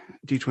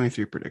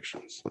 D23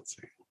 predictions. Let's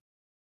see.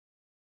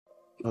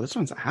 Oh, this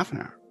one's a half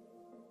an hour.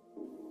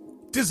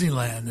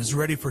 Disneyland is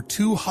ready for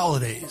 2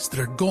 holidays that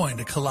are going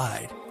to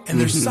collide, and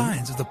there's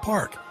signs of the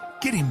park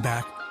getting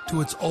back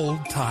to its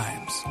old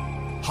times.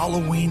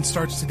 Halloween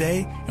starts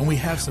today, and we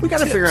have some we got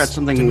to tips figure out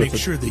something to with make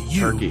sure that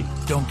you turkey.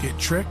 don't get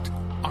tricked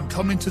on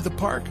coming to the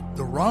park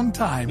the wrong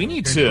time. We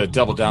need to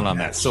double down on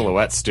that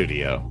Silhouette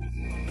Studio.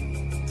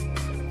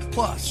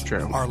 Plus,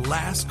 our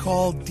last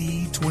call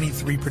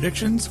D23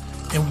 predictions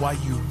and why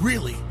you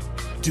really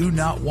do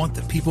not want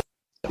the people.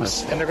 And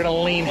they're going to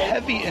lean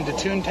heavy into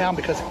Toontown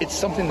because it's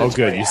something that's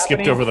good. You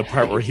skipped over the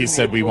part where he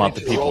said we want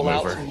the people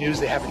mover. Some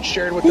news they haven't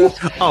shared with us.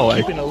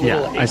 Keeping a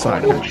little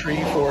acorn in the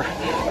tree for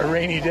a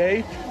rainy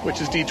day, which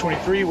is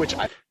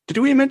D23. Did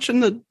we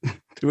mention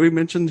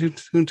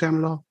Toontown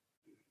at all?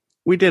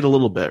 We did a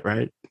little bit,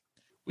 right?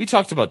 We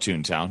talked about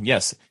Toontown.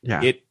 Yes.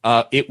 Yeah.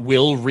 It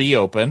will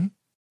reopen.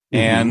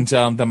 And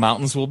the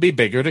mountains will be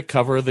bigger to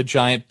cover the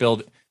giant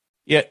build.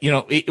 Yeah,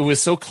 it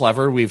was so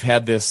clever. We've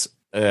had this.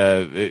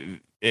 I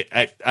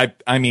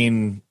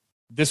mean,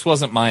 this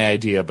wasn't my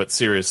idea, but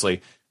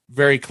seriously,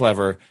 very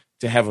clever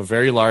to have a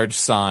very large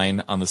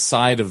sign on the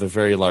side of the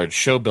very large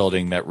show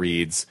building that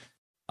reads,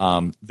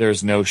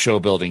 "There's no show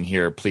building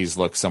here. Please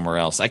look somewhere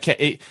else." I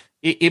can't.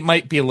 It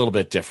might be a little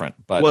bit different,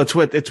 but it's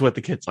what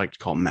the kids like to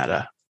call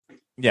meta.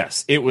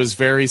 Yes, it was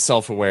very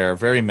self-aware,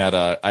 very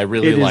meta. I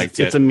really liked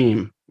it. It's a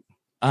meme.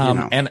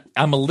 And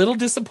I'm a little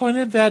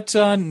disappointed that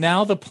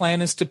now the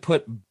plan is to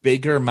put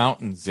bigger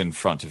mountains in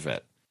front of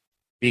it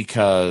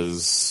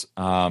because,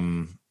 I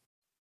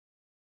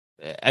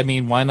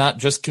mean, why not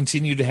just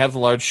continue to have the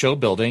large show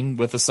building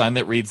with a sign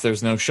that reads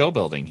 "There's no show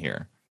building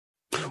here"?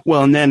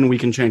 Well, and then we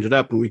can change it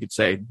up and we could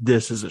say,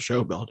 "This is a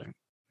show building."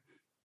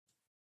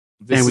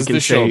 This is the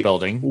show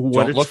building.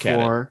 Don't look at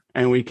it.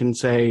 And we can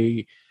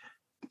say,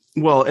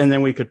 well, and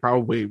then we could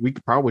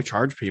probably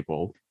charge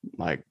people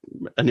like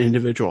an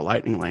individual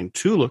lightning lane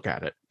to look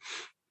at it.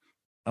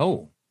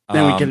 Oh,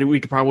 then we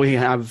could probably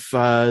have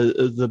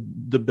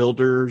the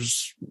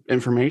builder's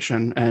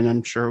information, and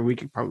I'm sure we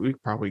could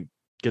probably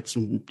get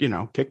some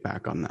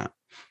kickback on that.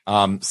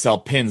 Sell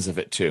pins of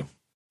it too.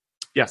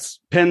 Yes,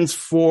 pins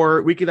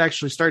we could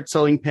actually start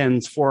selling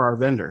pins for our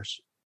vendors.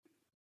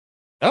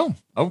 Oh,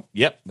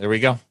 yep, there we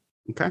go.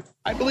 Okay,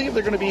 I believe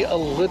they're going to be a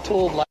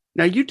little.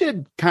 Now, you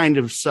did kind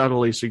of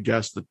subtly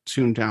suggest that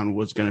Toontown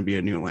was going to be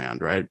a new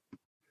land, right?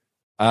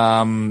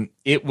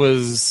 It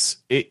was.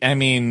 You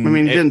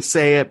didn't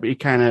say it, but you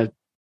kind of.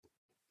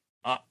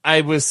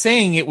 I was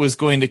saying it was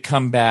going to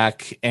come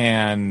back,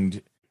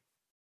 and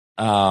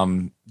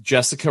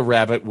Jessica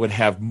Rabbit would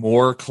have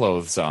more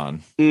clothes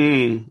on.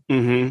 And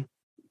would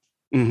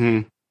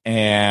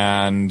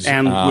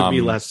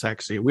be less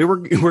sexy. We're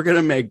going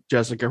to make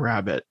Jessica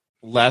Rabbit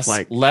less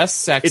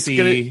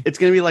sexy. It's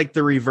gonna be like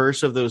the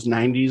reverse of those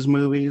 90s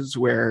movies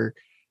where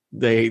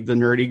the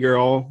nerdy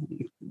girl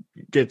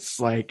gets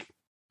like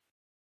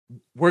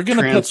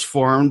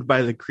transformed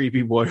by the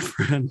creepy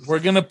boyfriend. We're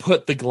gonna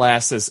put the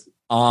glasses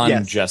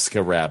on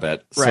Jessica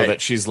Rabbit so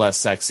that she's less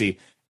sexy,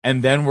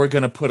 and then we're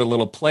gonna put a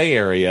little play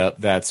area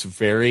that's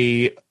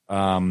very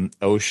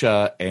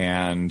OSHA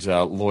and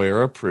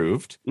lawyer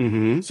approved,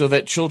 so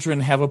that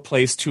children have a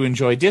place to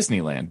enjoy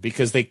Disneyland,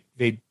 because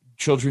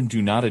children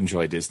do not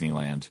enjoy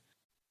Disneyland.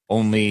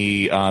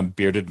 Only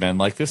bearded men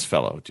like this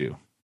fellow do.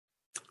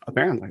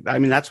 Apparently. I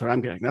mean, that's what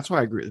I'm getting. That's why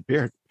I agree with the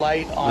beard.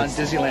 Light on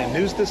Disneyland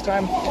News this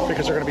time,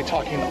 because they're going to be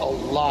talking a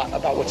lot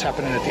about what's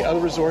happening at the other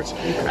resorts.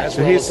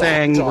 So he's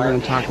saying we're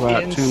going to talk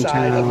about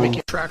Toontown.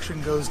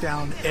 Attraction goes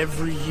down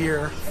every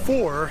year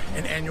for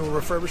an annual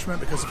refurbishment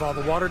because of all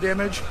the water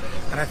damage.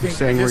 And I think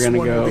this one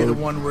will be the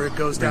one where it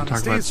goes down and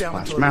stays down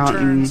until it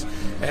returns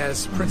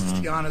as Princess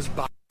Tiana's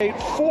body.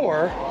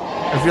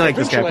 I feel like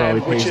this guy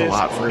probably pays a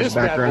lot for his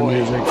background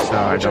music, so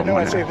I don't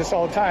want to. I say this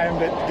all the time,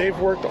 but they've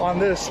worked on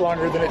this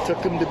longer than it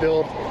took them to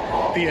build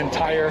the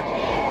entire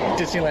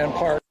Disneyland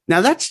park.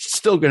 Now that's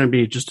still going to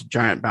be just a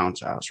giant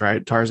bounce house,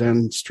 right?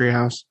 Tarzan's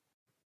treehouse.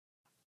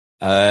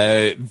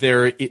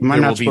 There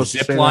will be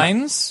zip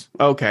lines.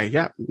 Okay,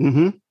 yeah.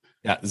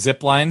 Yeah,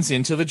 zip lines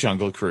into the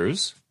Jungle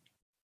Cruise.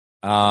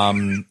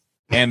 And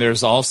there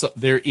is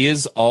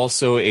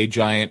also a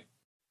giant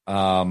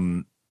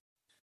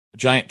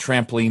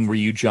trampoline where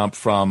you jump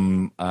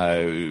from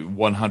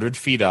 100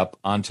 feet up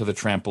onto the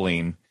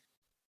trampoline,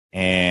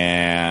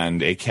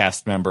 and a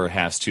cast member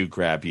has to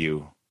grab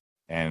you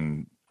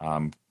and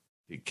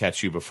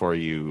catch you before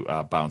you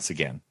bounce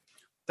again.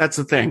 That's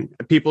the thing.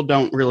 People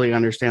don't really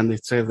understand. They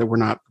say that we're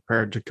not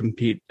prepared to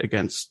compete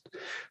against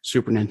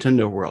Super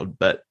Nintendo World,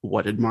 but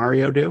what did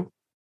Mario do?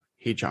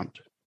 He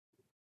jumped.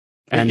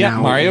 And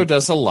now Mario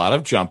does a lot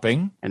of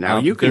jumping. And now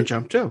you can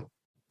jump too.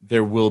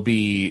 There will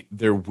be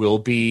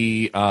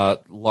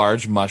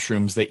large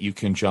mushrooms that you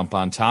can jump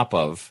on top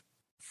of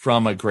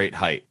from a great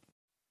height.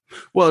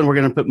 Well, and we're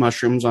going to put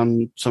mushrooms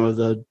on some of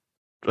the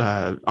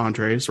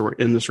entrees or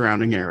in the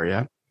surrounding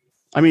area.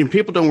 I mean,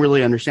 people don't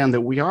really understand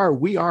that we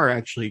are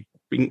actually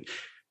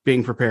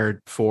being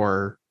prepared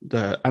for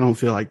the. I don't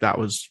feel like that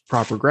was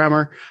proper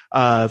grammar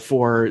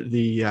for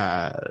the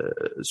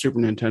Super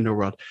Nintendo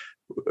World.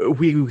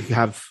 We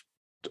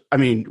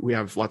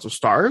have lots of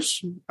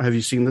stars. Have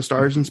you seen the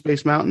stars in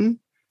Space Mountain?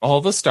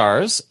 All the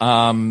stars.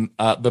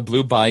 The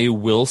Blue Bayou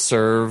will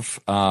serve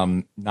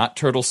not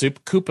turtle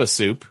soup, Koopa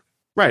soup.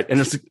 Right, and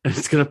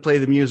it's going to play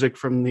the music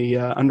from the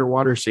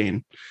underwater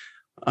scene.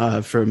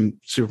 from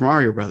Super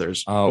Mario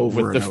Brothers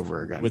over and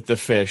over again with the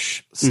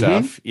fish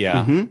stuff.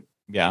 Yeah.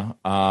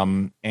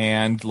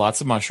 And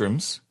lots of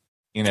mushrooms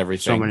in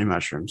everything. So many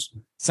mushrooms.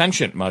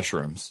 Sentient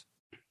mushrooms.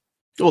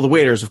 Well, the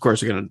waiters, of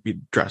course, are going to be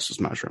dressed as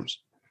mushrooms.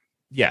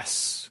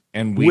 Yes.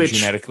 And we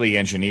genetically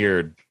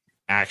engineered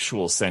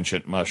actual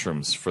sentient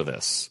mushrooms for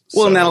this.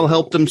 Well, and that'll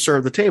help them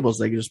serve the tables.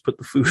 They can just put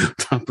the food on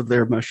top of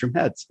their mushroom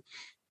heads.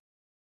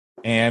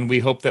 And we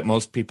hope that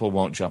most people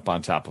won't jump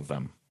on top of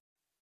them.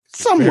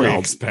 Some very will.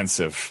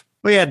 Expensive.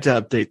 We had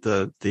to update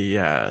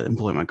the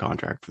employment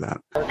contract for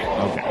that.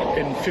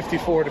 Okay. In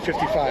 54 to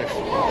 55.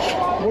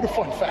 What a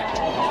fun fact.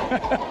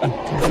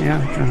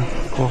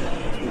 Yeah, cool.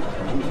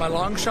 My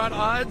long shot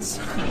odds,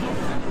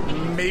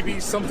 maybe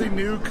something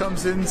new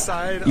comes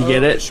inside you get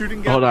of it? the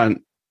shooting gallery. Hold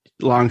on.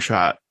 Long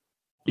shot.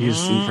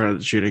 Just in front of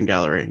the shooting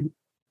gallery.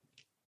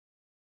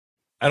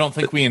 I don't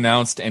think we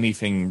announced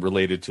anything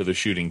related to the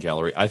shooting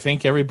gallery. I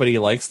think everybody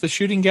likes the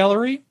shooting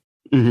gallery.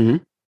 Mm-hmm.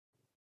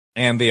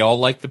 And they all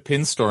like the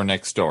pin store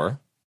next door.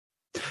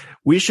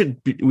 We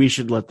should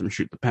let them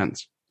shoot the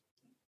pins.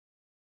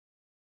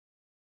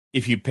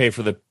 If you pay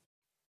for the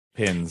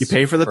pins. You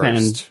pay for the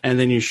pen, and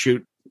then you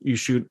shoot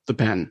the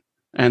pen.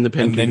 And the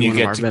pin and then you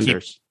get to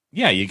vendors.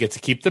 You get to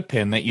keep the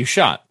pin that you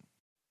shot.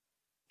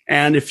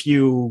 And if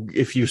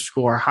you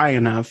score high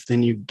enough,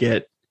 then you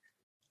get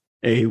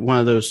one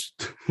of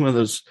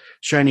those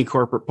shiny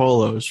corporate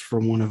polos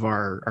from one of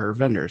our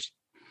vendors.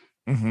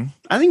 Mm-hmm.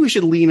 I think we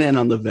should lean in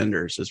on the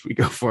vendors as we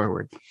go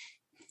forward.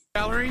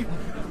 Gallery,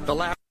 the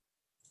last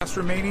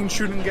remaining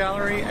shooting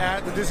gallery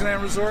at the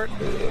Disneyland Resort.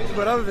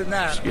 But other than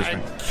that,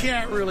 I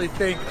can't really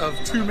think of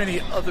too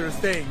many other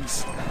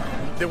things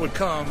that would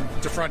come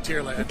to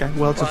Frontierland. Okay,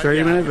 well, it's a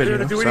 30-minute video.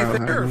 They're doing a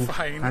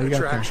terrifying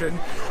attraction,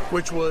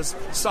 which was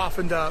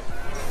softened up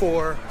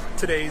for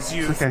today's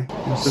youth. Okay.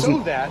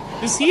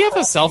 Does he have a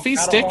selfie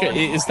stick?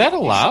 Is that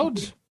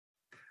allowed?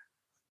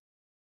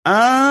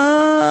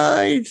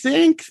 I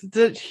think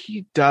that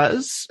he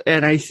does,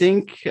 and I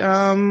think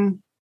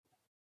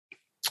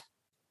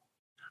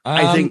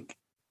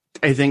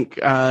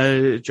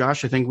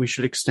Josh, I think we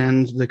should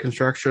extend the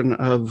construction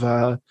of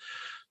the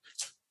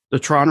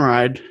Tron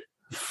ride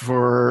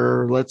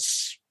for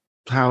let's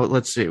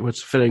see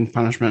what's fitting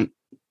punishment.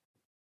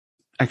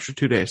 Extra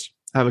 2 days.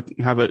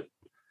 Have it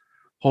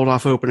hold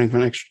off opening for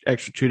an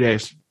extra 2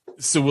 days.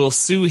 So we'll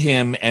sue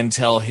him and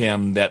tell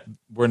him that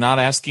we're not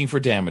asking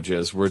for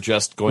damages. We're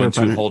just going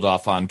to hold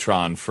off on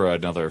Tron for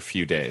another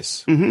few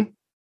days. Mm-hmm.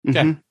 Okay,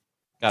 mm-hmm.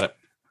 Got it.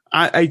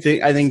 I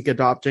think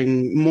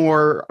adopting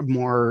more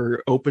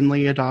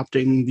openly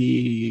adopting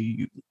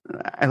the,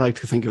 I like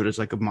to think of it as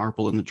like a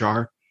marble in the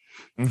jar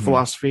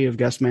philosophy of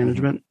guest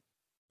management.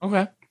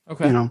 Okay.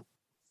 You know,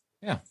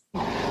 yeah,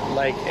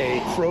 like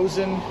a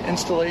Frozen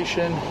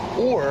installation,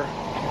 or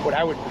what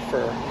I would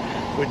prefer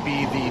would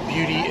be the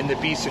Beauty and the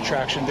Beast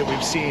attraction that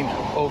we've seen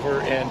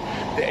over in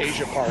the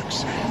Asia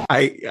parks.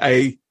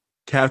 I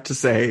have to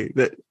say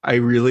that I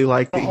really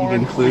like that you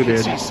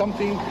included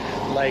something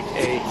like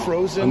a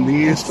Frozen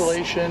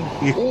installation,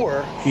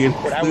 or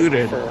what I would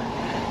prefer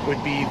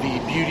would be the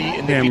Beauty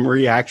and the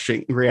Beast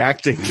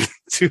reacting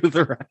to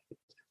the ride.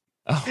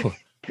 Oh,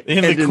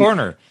 in the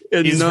corner.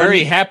 He's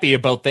very happy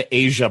about the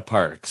Asia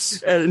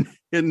parks. And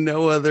in none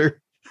of the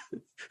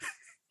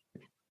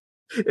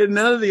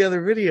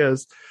other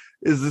videos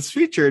is this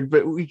featured,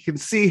 but we can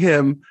see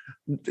him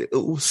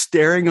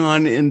staring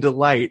on in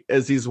delight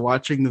as he's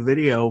watching the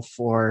video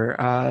for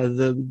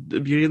the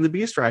Beauty and the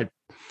Beast ride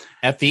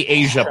at the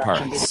Asia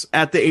parks.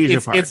 At the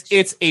Asia parks,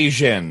 it's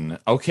Asian,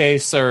 okay,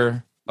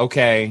 sir.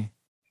 Okay.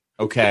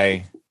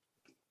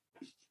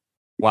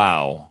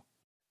 Wow.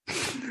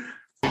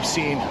 We've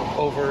seen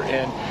over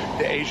in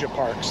the Asia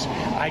parks.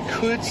 I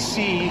could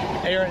see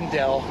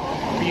Arendelle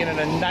being in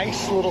a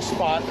nice little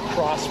spot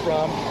across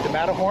from the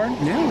Matterhorn.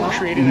 Yeah,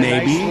 creating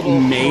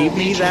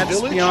maybe that's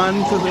village,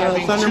 beyond to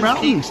the Thunder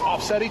Mountain. Peaks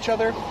offset each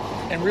other,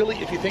 and really,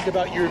 if you think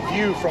about your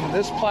view from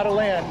this plot of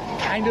land,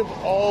 kind of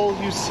all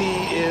you see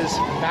is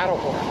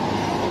Matterhorn.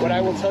 What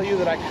I will tell you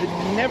that I could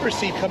never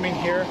see coming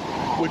here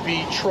would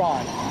be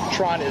Tron.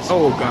 Tron is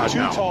too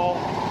tall,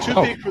 too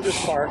big for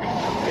this park.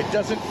 It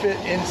doesn't fit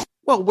in.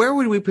 Well, where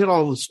would we put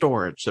all the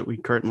storage that we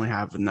currently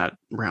have in that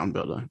round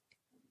building?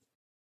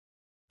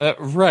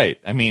 Right.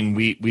 I mean,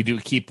 we do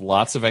keep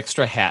lots of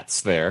extra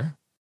hats there.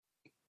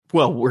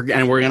 Well, we're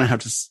going to have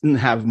to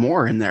have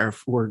more in there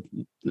if we're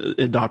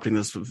adopting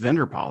this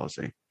vendor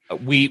policy.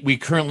 We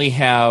currently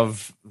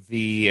have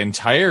the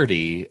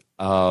entirety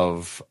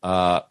of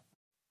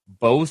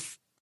both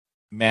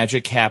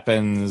Magic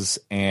Happens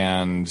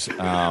and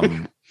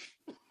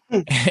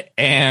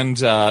and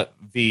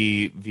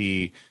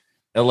the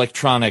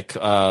electronic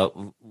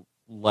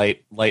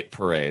light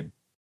parade.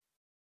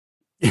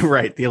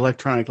 Right, the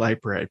electronic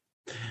light parade.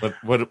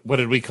 What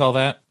did we call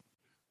that?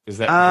 Is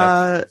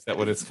that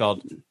what it's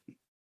called?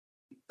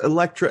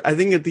 I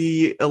think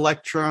the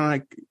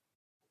electronic.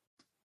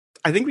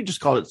 I think we just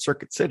called it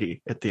Circuit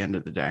City at the end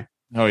of the day.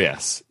 Oh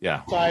yes,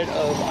 yeah. Side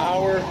of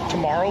our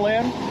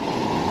Tomorrowland,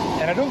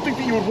 and I don't think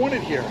that you would want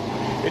it here.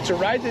 It's a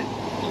ride that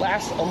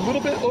lasts a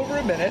little bit over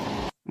a minute.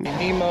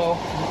 Nemo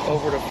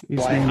over to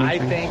flight. I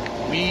think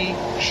we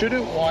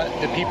shouldn't want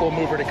the People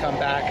Mover to come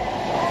back.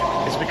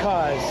 Is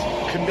because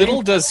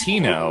little does he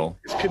know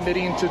is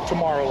committing to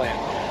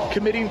Tomorrowland,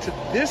 committing to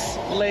this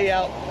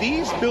layout,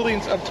 these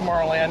buildings of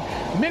Tomorrowland,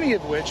 many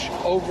of which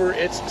over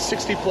its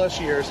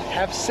 60-plus years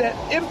have sat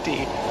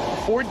empty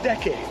for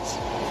decades.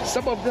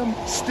 Some of them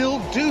still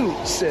do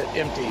sit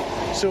empty.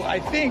 So I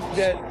think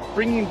that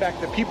bringing back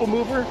the People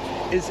Mover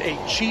is a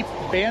cheap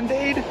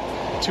Band-Aid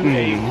to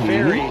a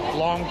very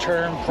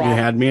long-term problem. You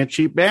had me a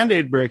cheap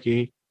Band-Aid,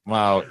 Bricky.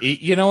 Wow.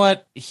 You know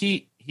what?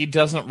 He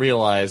doesn't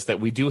realize that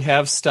we do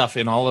have stuff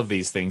in all of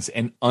these things,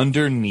 and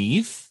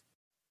underneath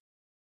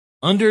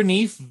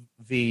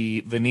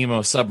the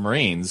Nemo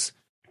submarines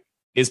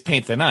is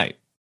Paint the Night.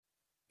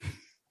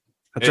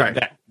 That's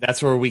right.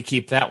 That's where we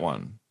keep that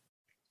one.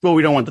 Well,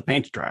 we don't want the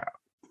paint to dry out.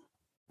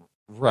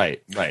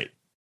 Right.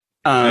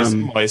 Nice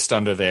and moist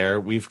under there.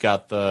 We've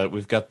got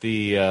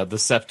the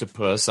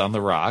Septipus on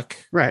the rock.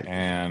 Right.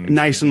 And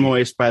nice and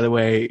moist, by the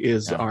way,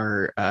 is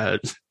our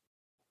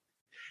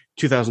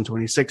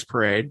 2026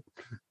 parade.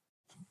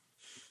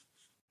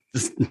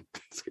 It's gonna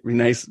be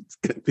nice.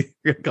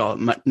 We're gonna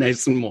call it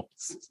nice and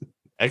moist.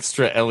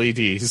 Extra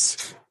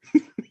LEDs.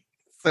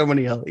 So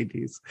many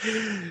LEDs.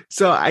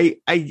 So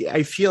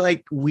I feel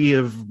like we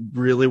have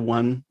really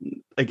won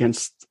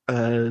against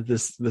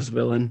this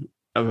villain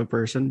of a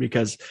person,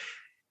 because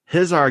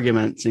his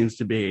argument seems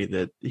to be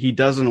that he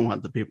doesn't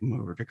want the People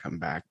Mover to come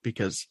back,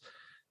 because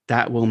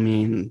that will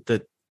mean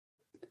that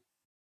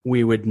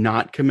we would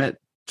not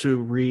commit to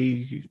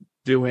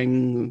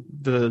redoing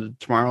the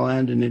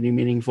Tomorrowland in any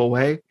meaningful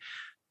way.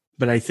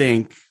 But I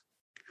think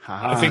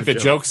the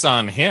joke's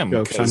on him.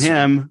 Joke's on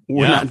him.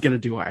 We're not going to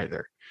do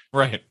either.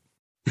 Right.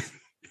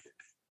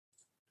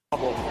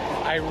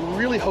 I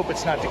really hope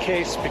it's not the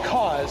case,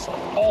 because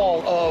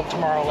all of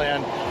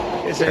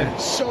Tomorrowland is in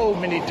so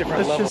many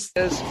different levels.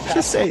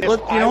 Just say, you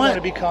know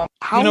what?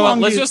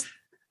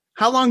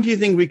 How long do you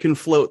think we can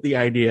float the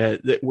idea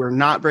that we're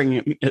not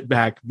bringing it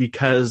back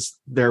because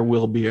there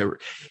will be you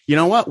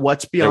know what?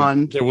 What's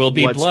beyond? There will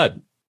be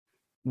blood.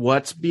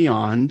 What's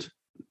beyond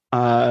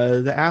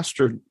the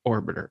Astro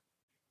Orbiter?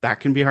 That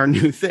can be our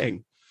new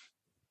thing.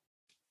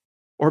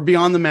 Or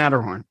beyond the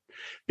Matterhorn.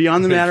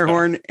 Beyond the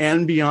Matterhorn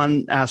and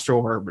beyond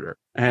Astro Orbiter.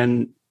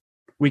 And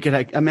we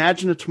could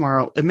imagine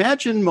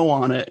Imagine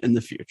Moana in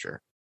the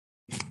future.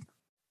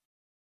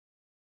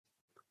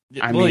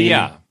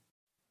 Yeah.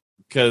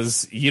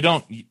 Because you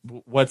don't.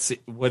 What is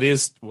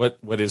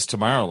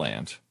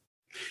Tomorrowland?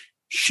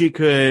 She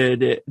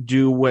could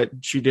do what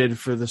she did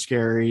for the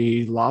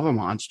scary lava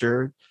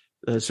monster.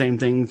 The same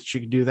thing.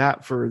 She could do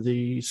that for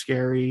the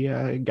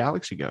scary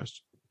Galaxy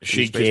Ghost.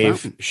 She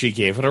gave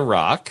it a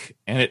rock,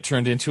 and it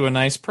turned into a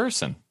nice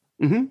person.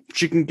 Mm-hmm.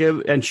 She can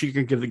give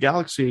the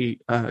Galaxy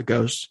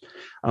Ghost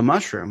a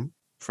mushroom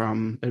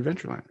from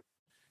Adventureland.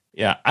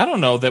 Yeah, I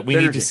don't know that we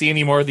need to see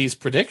any more of these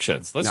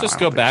predictions. Let's just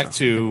go back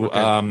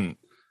to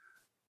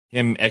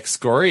him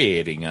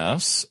excoriating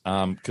us,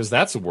 because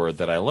that's a word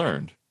that I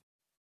learned.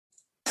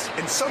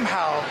 And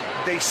somehow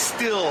they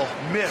still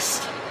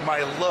missed my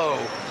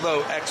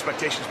low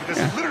expectations,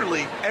 because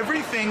literally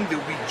everything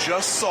that we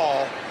just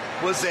saw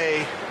was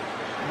a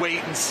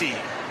wait and see.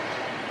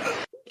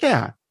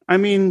 Yeah, I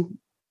mean,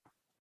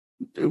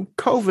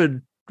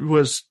 COVID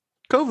is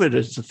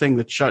the thing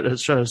that shut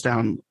us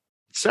down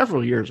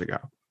several years ago.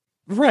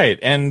 Right,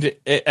 and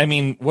I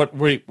mean, what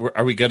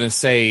are we going to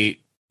say?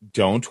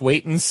 Don't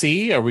wait and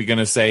see? Are we going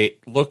to say,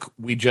 look,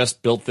 we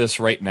just built this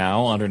right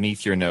now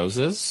underneath your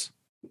noses?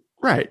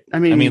 Right. I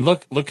mean,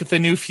 look at the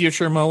new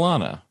future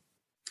Moana.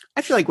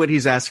 I feel like what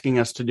he's asking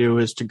us to do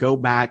is to go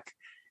back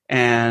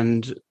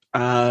and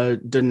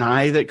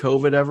deny that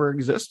COVID ever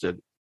existed.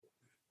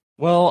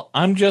 Well,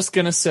 I'm just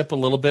going to sip a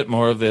little bit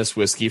more of this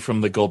whiskey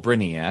from the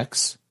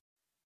Gulbriniacs.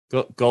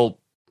 The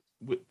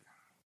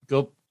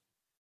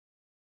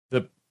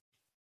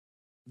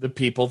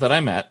people that I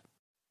met.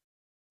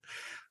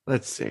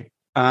 Let's see.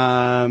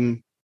 I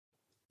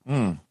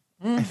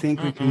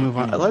think we can move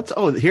on.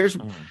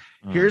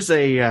 Here's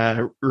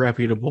a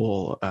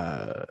reputable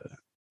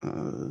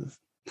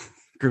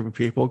group of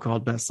people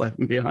called Best Life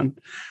and Beyond.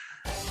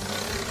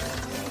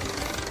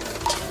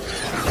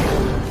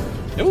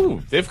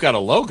 Ooh, they've got a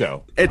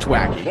logo. It's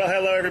wacky. Well,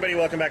 hello, everybody.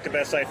 Welcome back to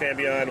Best Life and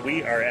Beyond.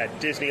 We are at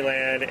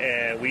Disneyland,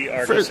 and we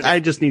are... I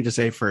just need to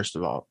say, first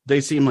of all,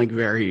 they seem like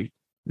very,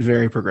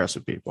 very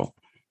progressive people.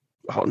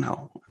 Oh,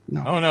 no.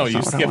 Oh, no,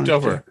 you skipped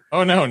over.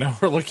 Oh, no, now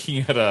we're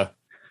looking at a...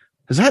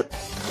 Was that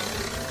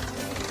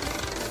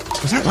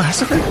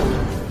Lassiter?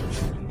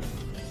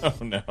 Oh,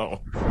 no.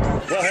 Well,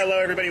 hello,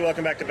 everybody.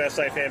 Welcome back to Best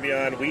Life and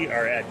Beyond. We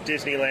are at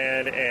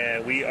Disneyland,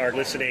 and we are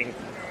listening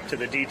to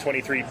the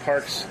D23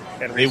 Parks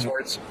and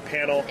Resorts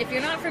panel. If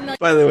you're not familiar...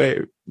 By the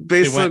way,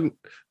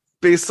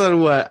 based on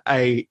what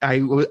I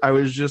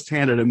was just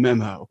handed a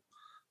memo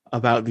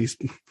about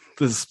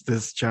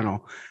this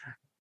channel,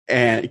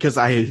 and because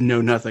I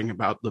know nothing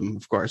about them,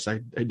 of course, I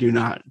do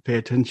not pay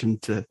attention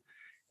to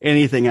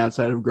anything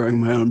outside of growing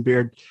my own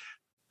beard.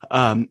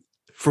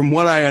 from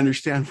what I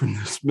understand from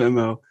this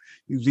memo,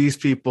 these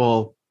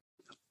people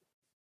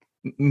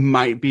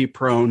might be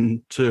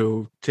prone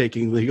to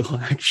taking legal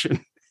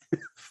action.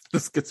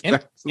 This gets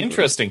back to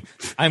interesting.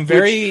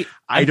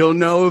 I don't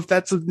know if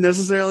that's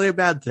necessarily a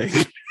bad thing.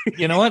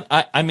 You know what?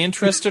 I'm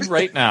interested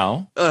right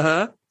now.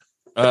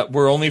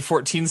 We're only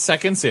 14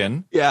 seconds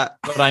in. Yeah.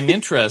 But I'm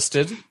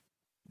interested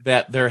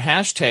that their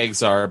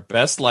hashtags are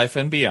Best Life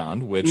and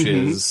Beyond, which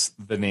is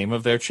the name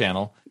of their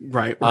channel.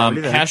 Right.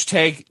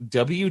 Hashtag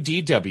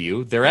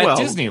WDW. They're at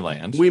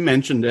Disneyland. We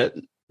mentioned it.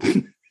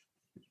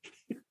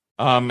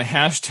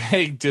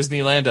 Hashtag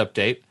Disneyland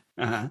update.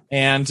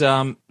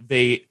 And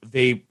they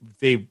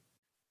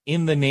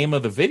in the name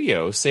of the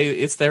video say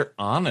it's their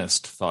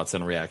honest thoughts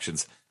and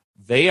reactions.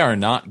 They are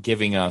not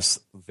giving us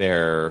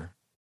their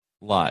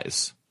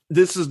lies.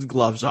 This is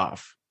gloves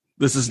off.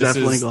 This is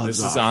definitely gloves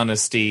off. This is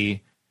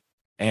honesty,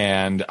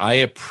 and I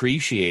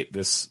appreciate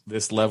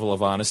this level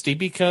of honesty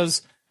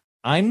because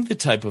I'm the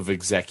type of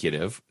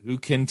executive who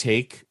can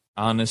take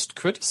honest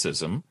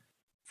criticism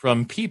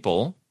from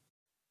people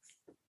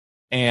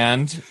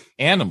and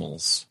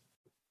animals.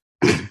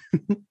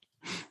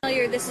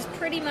 This is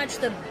pretty much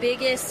the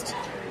biggest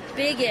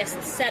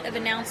set of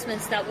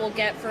announcements that we'll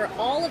get for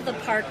all of the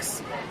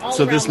parks all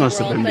around this must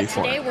the world. Have been but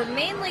before. Today we're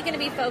mainly going to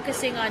be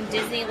focusing on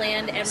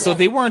Disneyland. And so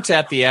they weren't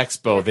at the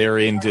expo; they're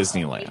in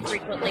Disneyland.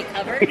 Frequently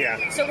covered.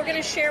 Yeah. So we're going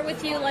to share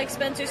with you, like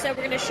Spencer said,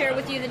 we're going to share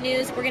with you the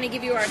news. We're going to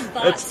give you our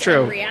thoughts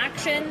and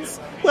reactions.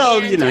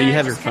 Well, and, you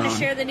have your phone. Kind of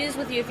share the news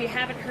with you if you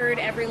haven't heard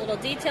every little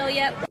detail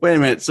yet. Wait a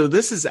minute. So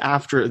this is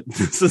after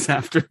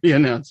the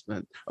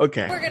announcement.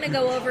 Okay. We're going to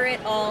go over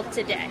it all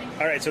today.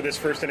 All right. So this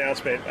first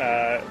announcement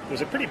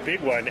was a pretty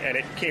big one, and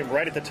it came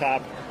right at the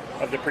top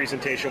of the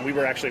presentation. We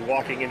were actually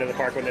walking into the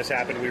park when this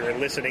happened. We were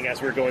listening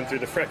as we were going through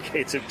the front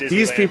gates of Disneyland.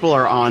 These people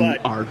are on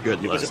our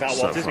good list. It was about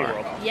Walt Disney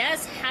World.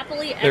 Yes,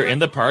 happily. They're in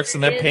the parks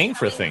and they're paying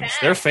for things. Back.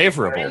 They're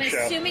favorable. I'm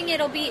assuming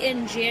it'll be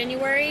in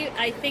January.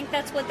 I think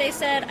that's what they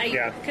said.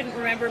 I couldn't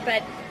remember,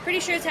 but pretty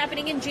sure it's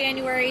happening in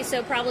January.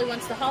 So probably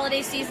once the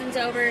holiday season's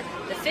over,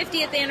 the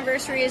 50th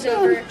anniversary is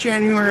over.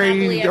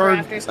 January or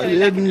I can't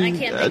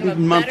think of a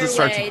month better that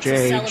starts way with to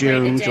J, celebrate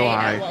June, a day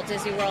July. at Walt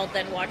Disney World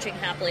than watching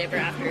Happily Ever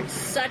After. It's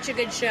such a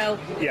good show.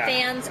 Yeah.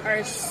 Fans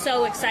are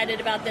so excited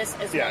about this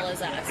as well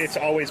as us. It's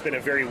always been a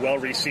very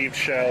well-received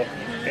show,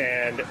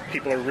 and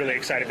people are really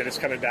excited that it's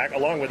coming back.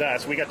 Along with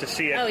us, we got to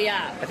see it. Oh,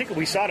 yeah. I think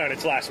we saw it on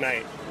its last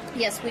night.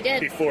 Yes, we did.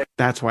 Before.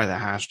 That's why the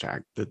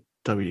hashtag, the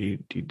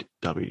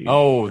WDW.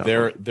 Oh,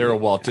 they're a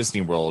Walt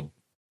Disney World.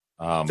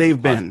 They've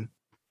been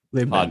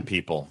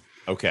people.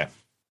 Okay.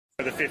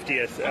 For the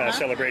 50th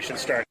celebration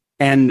start.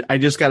 And I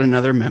just got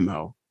another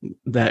memo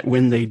that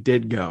when they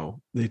did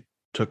go, they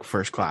took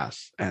first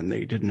class, and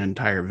they did an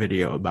entire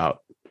video about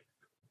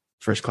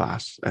first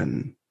class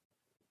and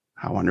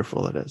how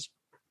wonderful it is.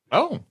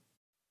 Oh,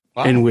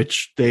 wow. In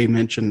which they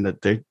mentioned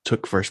that they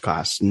took first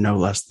class no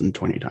less than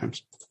 20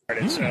 times.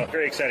 So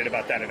very excited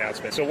about that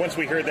announcement. So once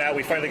we heard that,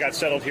 we finally got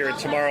settled here in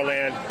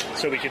Tomorrowland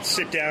so we could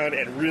sit down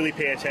and really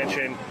pay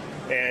attention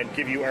and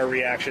give you our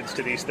reactions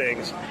to these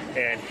things.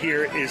 And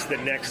here is the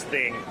next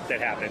thing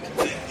that happened.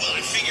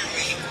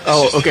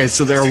 Oh, okay.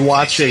 So they're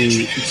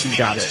watching.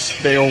 Got it.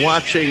 They're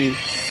watching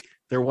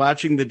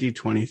the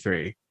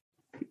D23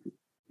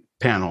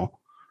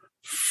 panel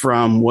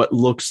from what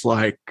looks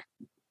like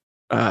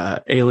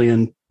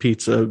Alien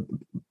Pizza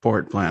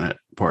Port.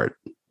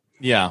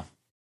 Yeah.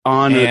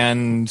 On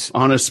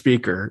a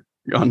speaker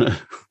on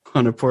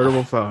a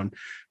portable phone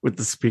with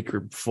the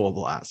speaker full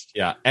blast.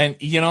 Yeah. And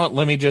you know what?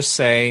 Let me just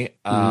say,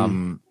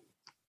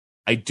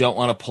 I don't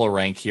want to pull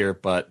rank here,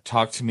 but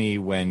talk to me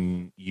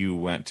when you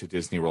went to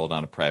Disney World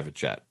on a private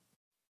jet.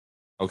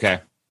 Okay.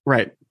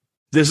 Right.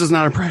 This is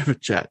not a private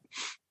jet.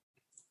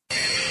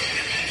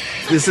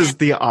 This is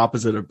the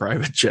opposite of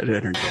private jet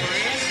energy.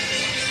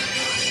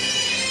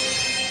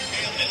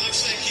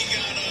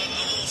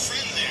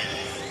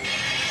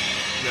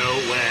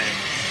 No way.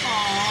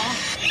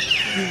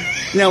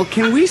 Now,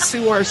 can we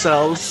sue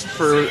ourselves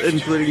for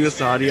including this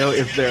audio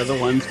if they're the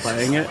ones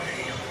playing it?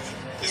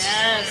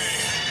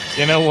 Yes.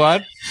 You know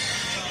what?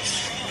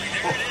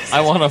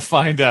 I want to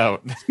find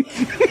out.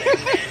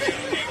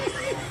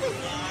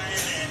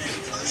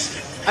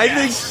 I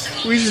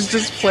think we should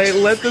just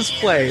let this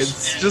play and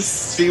just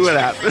see what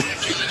happens.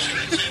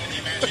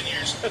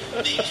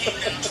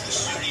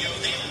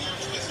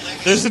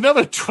 There's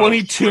another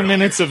 22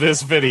 minutes of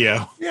this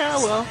video. Yeah,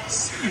 well.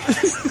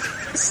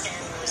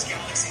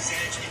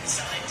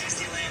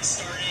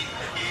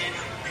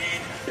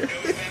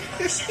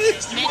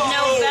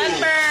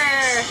 Mid-November.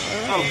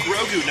 Oh,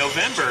 Grogu,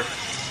 November.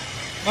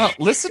 Well,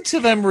 listen to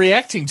them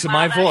reacting to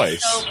my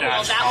voice. So cool.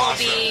 That will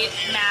be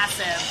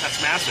massive.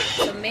 That's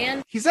massive. The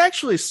man. He's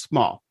actually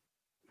small.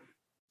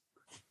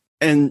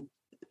 And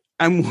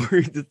I'm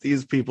worried that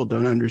these people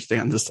don't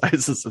understand the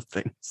sizes of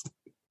things.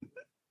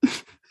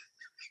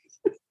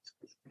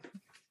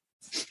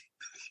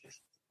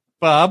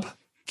 Bob,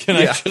 can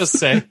I just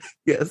say?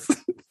 Yes.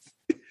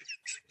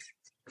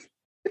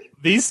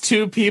 These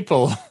two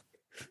people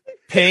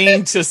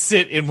paying to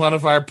sit in one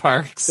of our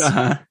parks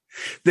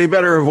They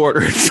better have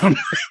ordered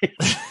something.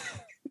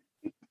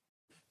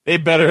 They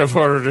better have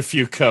ordered a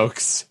few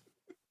Cokes.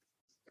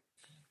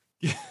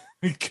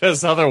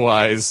 Because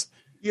otherwise,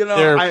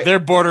 they're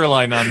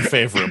borderline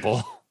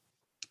unfavorable.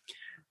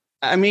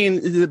 I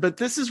mean, but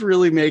this is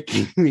really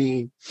making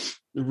me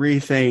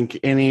rethink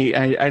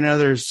I know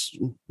there's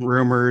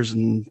rumors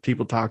and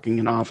people talking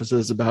in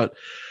offices about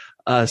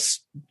us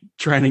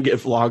trying to get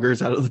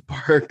vloggers out of the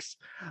parks.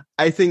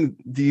 I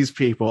think these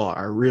people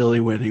are really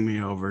winning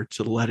me over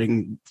to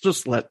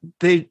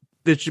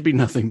there should be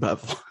nothing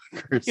but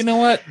vloggers. You know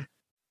what?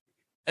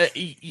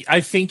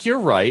 I think you're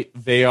right.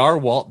 They are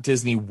Walt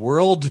Disney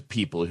World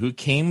people who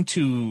came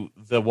to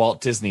the Walt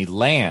Disney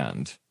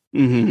Land.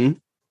 Mm-hmm.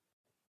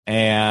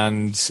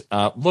 And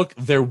look,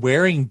 they're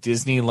wearing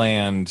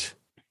Disneyland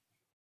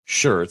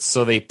shirts,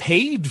 so they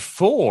paid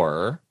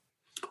for,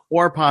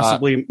 or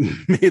possibly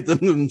made them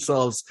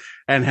themselves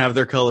and have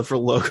their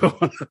colorful logo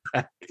on the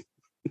back.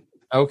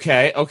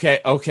 Okay.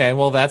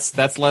 Well,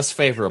 that's less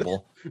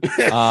favorable.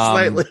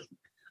 Slightly.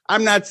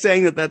 I'm not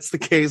saying that that's the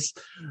case,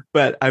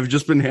 but I've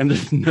just been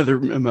handed another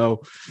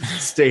memo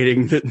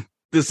stating that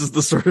this is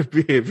the sort of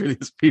behavior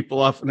these people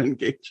often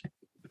engage in.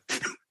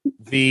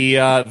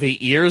 The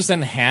ears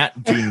and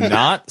hat do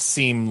not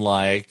seem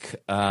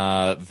like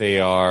they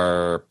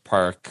are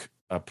park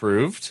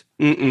approved.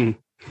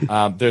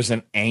 There's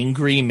an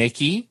angry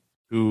Mickey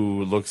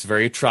who looks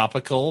very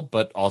tropical,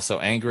 but also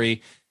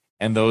angry.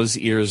 And those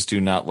ears do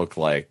not look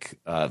like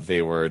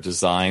they were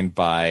designed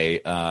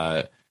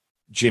by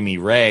Jimmy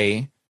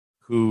Ray,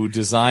 who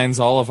designs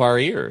all of our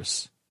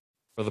ears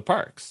for the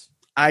parks.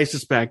 I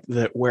suspect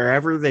that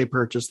wherever they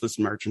purchased this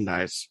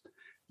merchandise,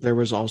 there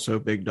was also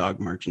Big Dog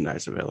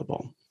merchandise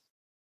available.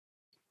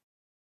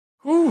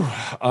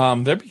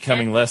 They're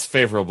becoming less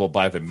favorable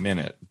by the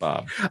minute,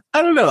 Bob.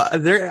 I don't know.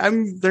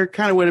 They're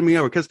kind of winning me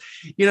over because,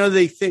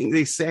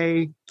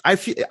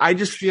 I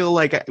just feel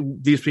like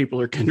these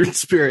people are kindred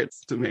spirits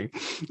to me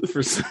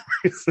for some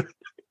reason.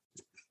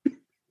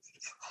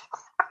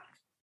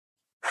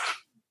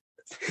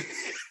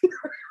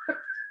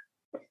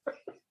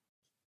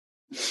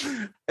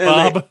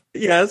 Bob?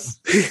 Yes.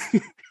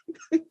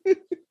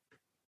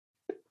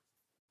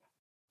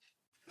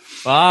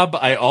 Bob,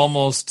 I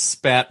almost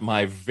spat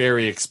my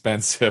very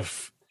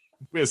expensive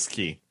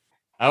whiskey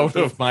out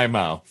of my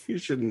mouth. You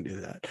shouldn't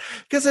do that.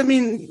 Because, I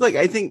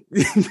think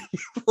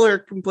people are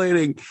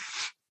complaining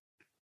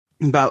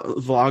about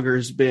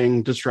vloggers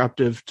being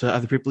disruptive to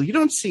other people. You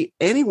don't see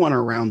anyone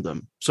around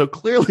them. So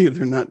clearly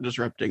they're not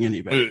disrupting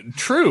anybody.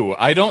 True.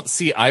 I don't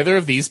see either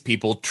of these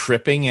people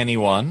tripping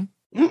anyone.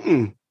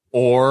 Mm-mm.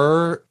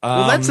 Or...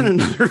 well, that's in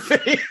another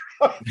video.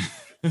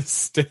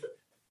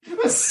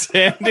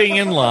 Standing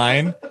in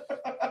line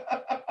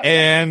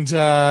and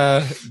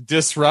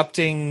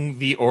disrupting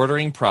the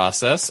ordering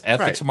process at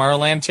the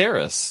Tomorrowland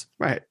Terrace.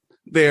 Right.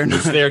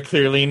 They're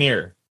clearly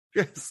near.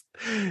 Yes.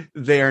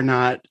 They are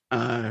not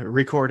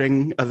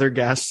recording other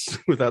guests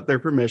without their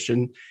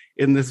permission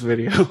in this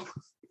video.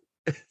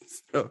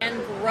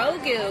 And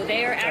Grogu,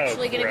 they are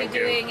actually going to be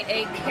doing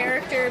a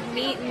character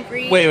meet and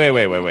greet.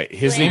 Wait.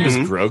 His name is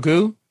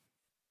Grogu?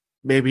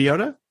 Baby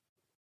Yoda?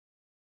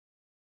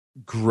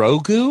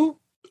 Grogu?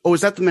 Oh,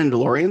 is that the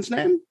Mandalorian's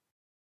name?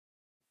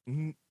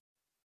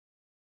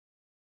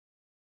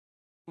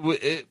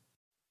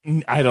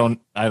 I don't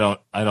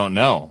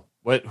know.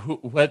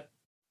 What?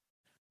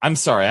 I'm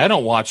sorry, I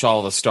don't watch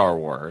all the Star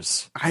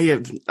Wars. I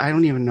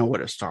don't even know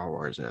what a Star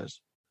Wars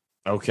is.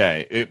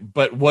 Okay,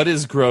 but what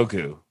is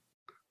Grogu?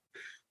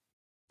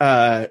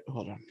 Hold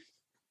on.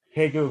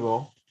 Hey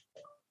Google,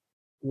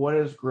 what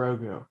is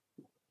Grogu?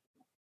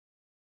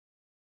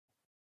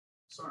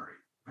 Sorry,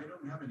 I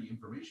don't have any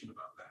information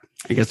about that.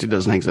 I guess he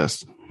doesn't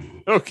exist.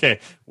 Okay,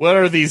 what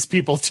are these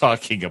people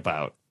talking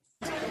about?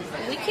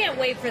 We can't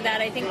wait for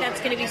that. I think that's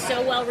going to be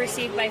so well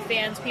received by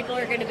fans. People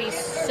are going to be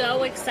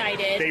so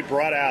excited. They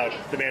brought out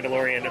The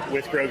Mandalorian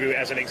with Grogu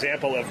as an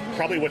example of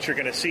probably what you're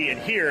going to see and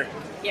hear.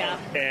 Yeah.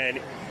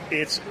 And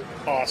it's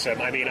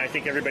awesome. I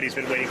think everybody's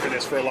been waiting for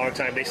this for a long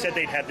time. They said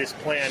they'd had this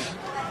planned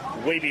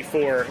way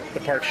before the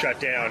park shut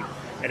down,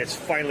 and it's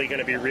finally going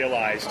to be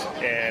realized.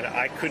 And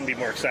I couldn't be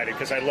more excited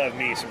because I love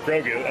me some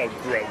Grogu. Oh,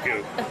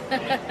 Grogu.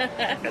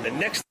 And the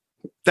next...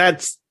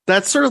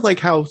 That's sort of like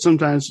how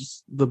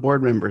sometimes the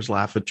board members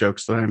laugh at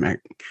jokes that I make.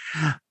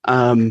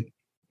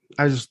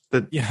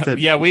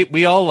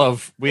 We all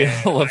love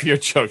your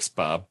jokes,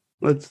 Bob.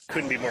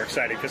 Couldn't be more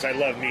excited because I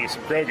love me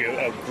some Grogu.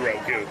 Oh,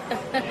 Grogu.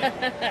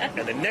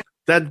 And the next...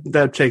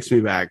 That takes me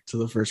back to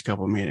the first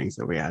couple of meetings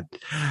that we had.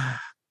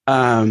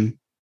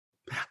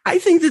 I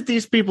think that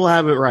these people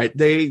have it right.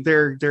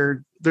 They're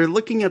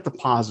looking at the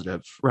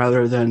positive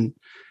rather than.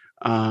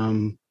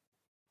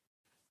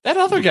 That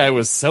other guy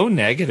was so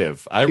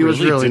negative. He was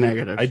really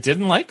negative. I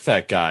didn't like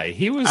that guy.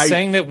 He was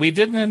saying that we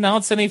didn't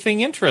announce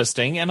anything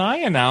interesting, and I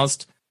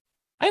announced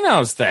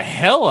the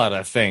hell out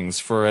of things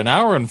for an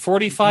hour and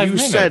 45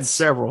 minutes. You said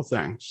several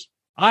things.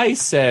 I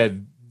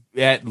said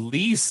at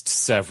least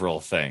several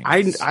things.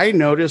 I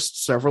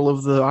noticed several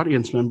of the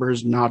audience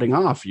members nodding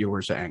off. You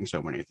were saying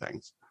so many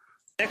things.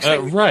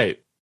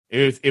 Right.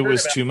 It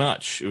was too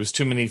much. It was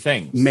too many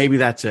things. Maybe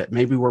that's it.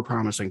 Maybe we're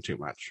promising too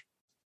much.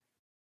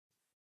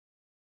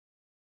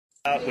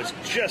 Was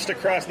just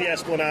across the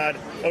Esplanade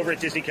over at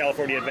Disney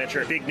California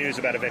Adventure. Big news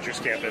about Adventures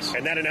Campus.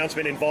 And that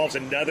announcement involves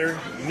another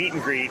meet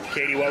and greet.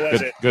 Katie, what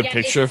was it? Good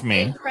picture of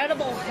me.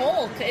 Incredible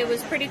Hulk. It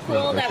was pretty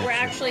cool that we're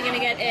actually going to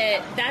get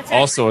it. That's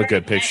also a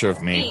good picture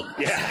of me.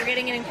 Yeah. We're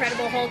getting an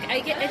Incredible Hulk.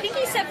 I think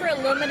he said for a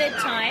limited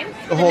time.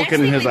 The Hulk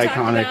and his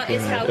iconic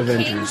is how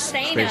Avengers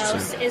King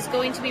Thanos is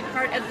going to be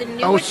part of the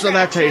new Oh, so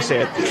that's how you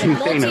say it. King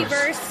Thanos.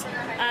 Multiverse.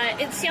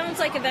 It sounds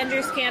like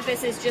Avengers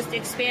Campus is just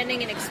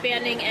expanding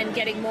and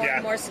getting more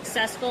and more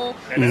successful.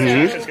 And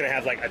then it's going to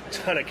have like a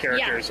ton of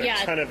characters, a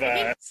ton of...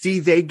 See,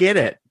 they get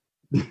it.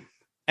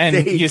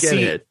 And you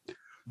see, it.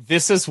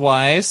 This is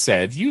why I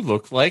said you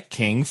look like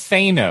King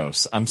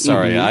Thanos. I'm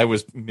sorry, I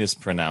was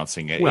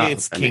mispronouncing it. Well,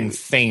 it's King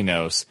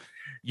Thanos.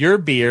 Your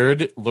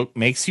beard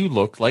makes you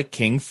look like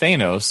King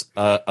Thanos,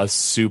 a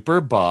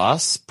super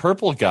boss,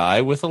 purple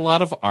guy with a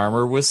lot of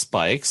armor with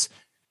spikes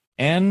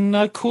and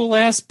a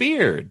cool-ass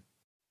beard.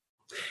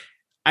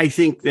 I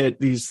think that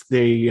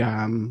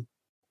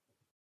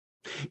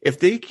if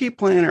they keep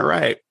playing it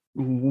right,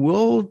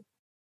 we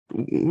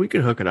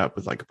could hook it up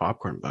with like a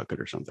popcorn bucket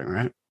or something,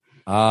 right?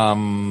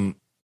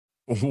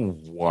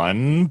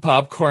 One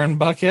popcorn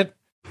bucket.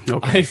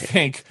 Okay. I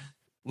think.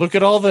 Look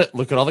at all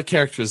the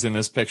characters in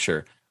this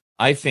picture.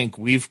 I think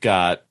we've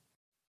got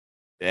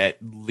at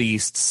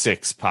least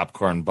 6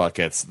 popcorn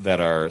buckets that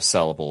are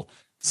sellable.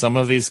 Some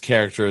of these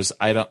characters,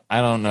 I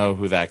don't know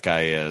who that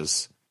guy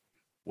is.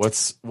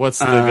 What's the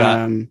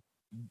guy?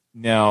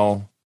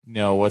 No,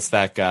 what's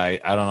that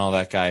guy? I don't know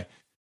that guy.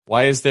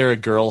 Why is there a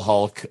girl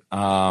Hulk?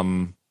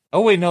 Oh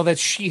wait, no,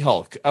 that's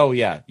She-Hulk. Oh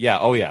yeah,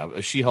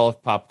 a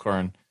She-Hulk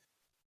popcorn.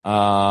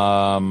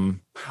 I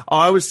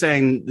was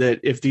saying that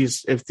if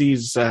these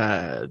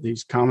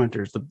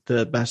commenters,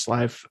 the Best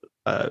Life,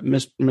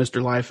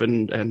 Mr. Life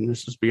and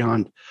Mrs.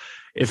 Beyond,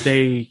 if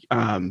they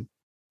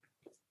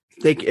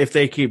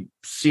keep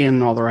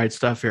seeing all the right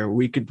stuff here,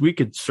 we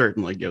could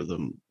certainly give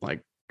them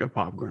like a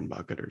popcorn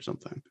bucket or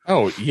something.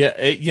 Oh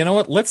yeah, you know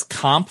what? Let's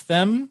comp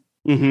them.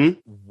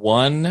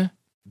 One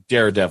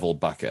Daredevil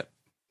bucket.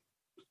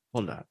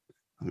 Hold on,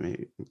 I'm gonna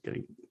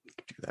do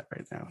that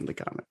right now in the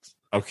comments.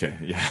 Okay,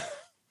 yeah.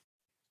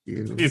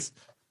 You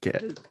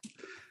get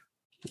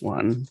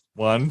one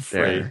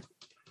free.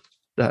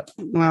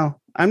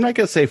 Well, I'm not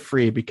gonna say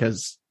free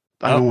because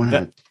I don't want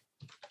to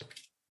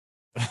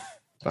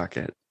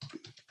bucket.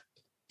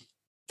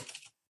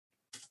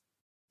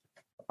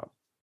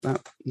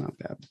 Not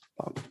bad.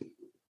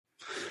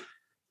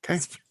 Okay.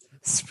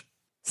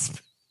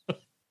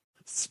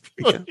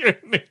 Spell your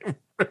name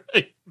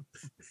right.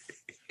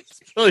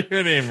 Spell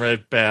your name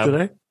right, Bab.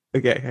 Did I?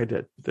 Okay, I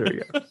did. There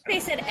we go. They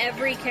said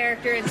every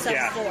character in some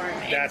form,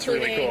 that's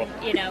including,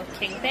 really cool.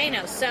 King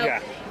Thanos. So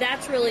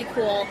that's really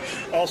cool.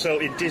 Also,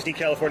 in Disney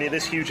California,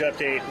 this huge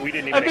update, we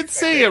didn't even I've been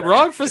saying it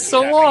wrong for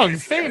so long.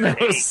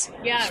 Thanos.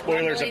 Yeah.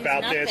 Spoilers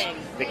about this.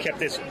 They kept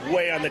this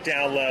way on the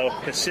down low.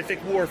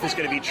 Pacific Wharf is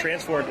going to be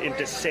transformed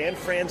into San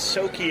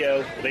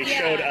Francisco. They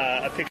showed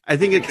a picture. I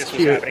think it's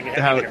cute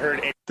how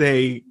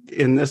they,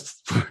 in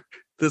this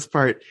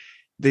part,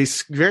 they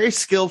very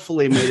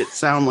skillfully made it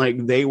sound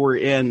like they were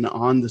in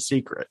on The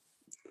Secret,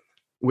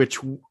 which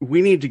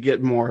we need to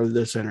get more of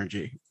this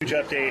energy. Huge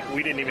update.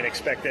 We didn't even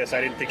expect this. I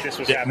didn't think this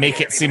was happening.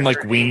 Make it seem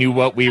like we knew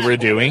what we were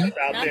doing.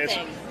 About this.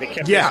 They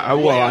kept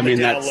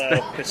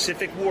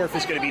Pacific Wharf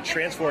is going to be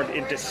transformed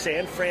into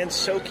San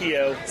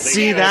Francisco.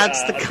 See,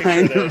 that's the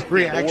kind of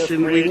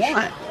reaction we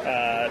want.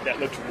 That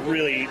looked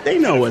really they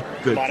know what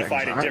good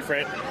modified and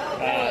different.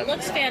 It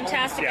looks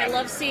fantastic. I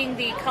love seeing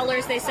the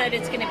colors. They said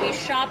it's going to be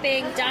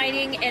shopping,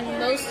 dining, and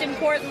most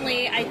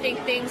importantly, I think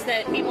things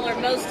that people are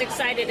most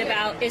excited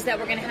about is that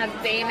we're going to have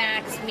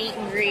Baymax meet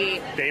and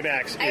greet.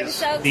 Baymax I'm is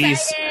so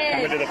excited.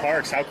 Coming to the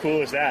parks. How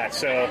cool is that?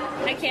 So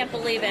I can't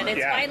believe it.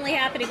 It's finally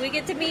happening. We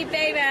get to meet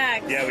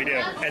Baymax. Yeah, we do.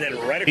 And then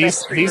right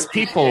across these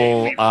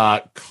people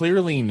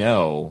clearly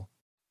know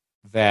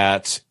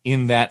that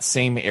in that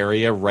same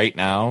area right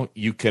now,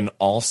 you can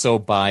also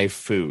buy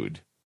food.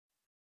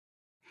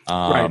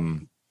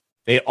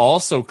 They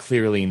also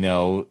clearly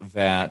know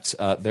that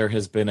there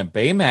has been a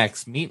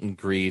Baymax meet and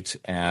greet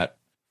at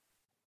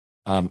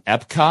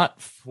Epcot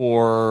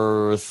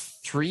for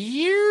 3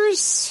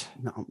 years.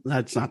 No,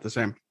 that's not the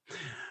same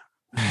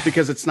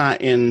because it's not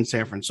in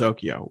San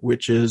Francisco,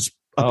 which is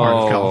a part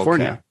of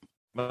California. Okay.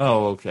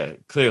 Oh, okay.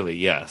 Clearly,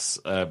 yes.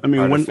 I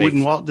mean,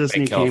 when Walt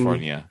Disney came,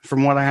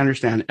 from what I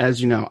understand, as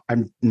you know,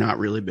 I'm not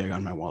really big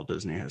on my Walt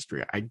Disney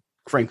history. I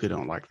frankly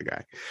don't like the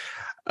guy.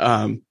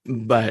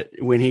 But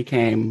when he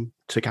came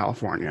to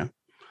California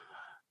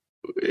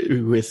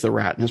with the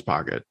rat in his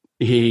pocket,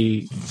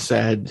 he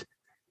said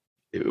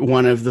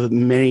one of the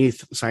many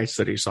sites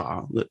that he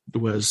saw that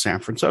was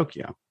San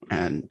Francisco,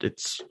 and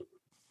it's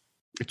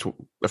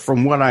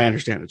from what I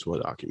understand, it's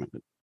well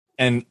documented.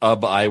 And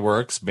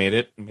iWorks made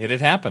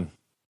it happen.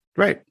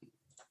 Right.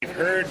 We've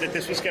heard that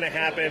this was going to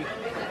happen.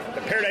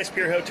 The Paradise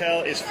Pier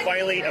Hotel is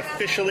finally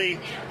officially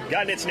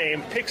gotten its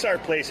name,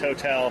 Pixar Place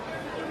Hotel.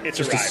 It's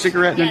just a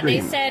cigarette and a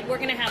dream. They said we're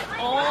going to have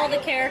all the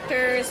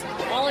characters,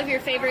 all of your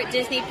favorite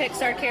Disney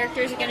Pixar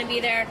characters are going to be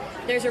there.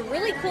 There's a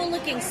really cool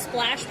looking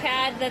splash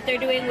pad that they're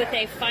doing with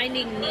a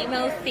Finding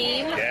Nemo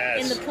theme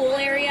in the pool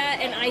area,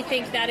 and I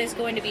think that is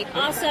going to be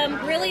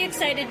awesome. Really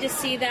excited to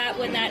see that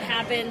when that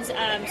happens.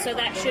 So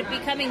that should be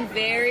coming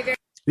very, very.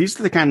 These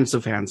are the kinds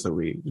of fans that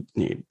we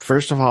need.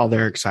 First of all,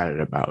 they're excited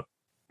about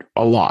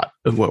a lot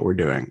of what we're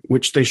doing,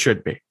 which they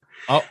should be.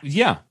 Oh,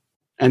 yeah.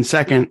 And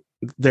second,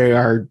 they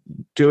are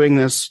doing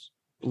this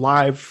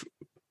live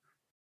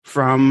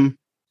from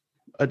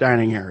a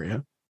dining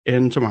area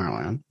in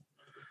Tomorrowland.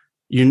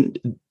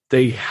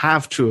 They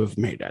have to have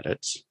made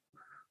edits.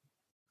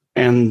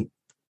 And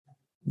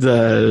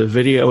the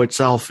video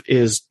itself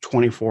is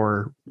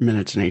 24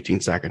 minutes and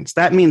 18 seconds.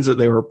 That means that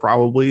they were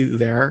probably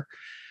there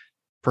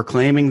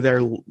proclaiming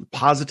their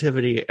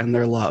positivity and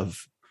their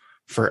love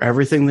for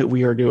everything that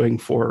we are doing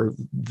for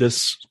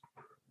this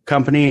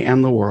company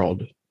and the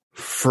world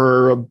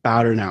for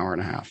about an hour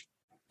and a half.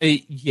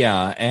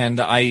 Yeah, and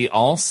I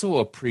also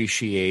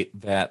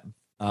appreciate that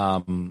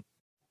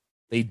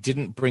they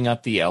didn't bring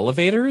up the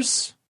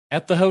elevators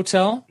at the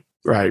hotel.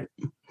 Right.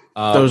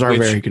 Those are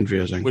very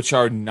confusing. Which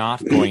are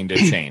not going to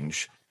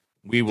change.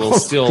 We will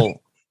still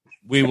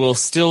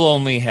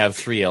only have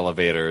 3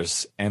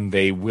 elevators, and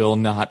they will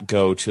not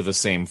go to the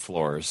same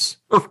floors.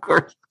 Of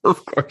course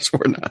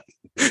we're not.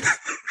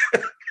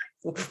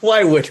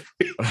 Why would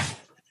we?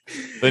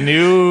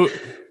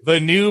 The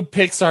new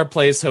Pixar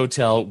Place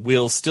hotel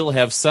will still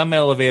have some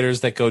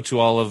elevators that go to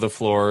all of the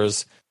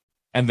floors,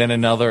 and then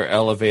another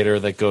elevator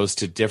that goes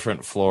to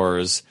different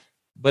floors,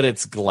 but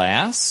it's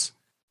glass.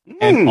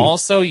 And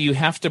also you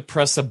have to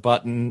press a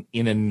button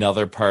in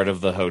another part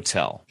of the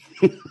hotel.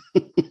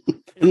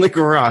 In the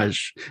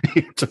garage.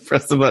 You have to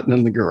press the button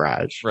in the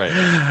garage. Right.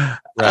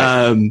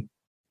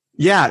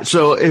 Yeah.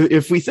 So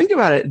if we think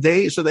about it,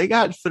 they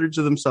got footage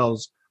of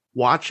themselves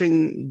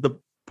watching the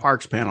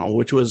Parks panel,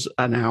 which was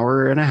an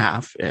hour and a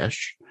half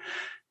ish.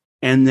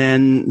 And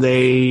then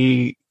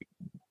they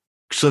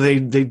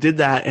did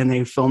that, and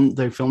they filmed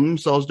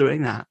themselves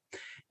doing that.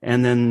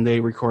 And then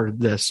they recorded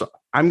this. So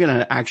I'm going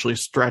to actually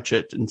stretch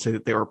it and say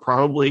that they were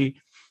probably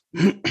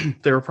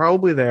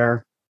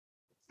there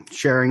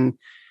sharing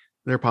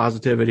their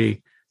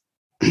positivity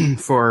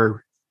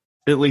for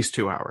at least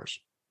 2 hours.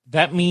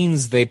 That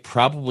means they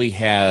probably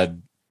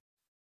had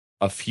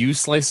a few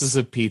slices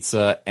of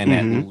pizza and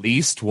at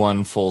least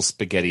one full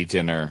spaghetti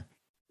dinner.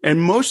 And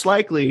most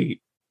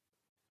likely,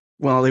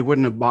 well, they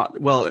wouldn't have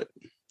bought, well,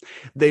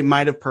 they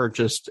might have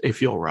purchased a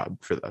fuel rod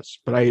for this,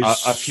 but I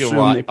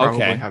assume they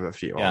probably have a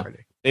few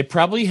already. They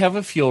probably have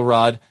a fuel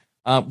rod.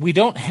 We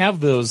don't have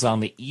those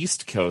on the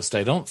East Coast,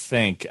 I don't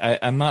think.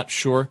 I'm not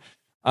sure.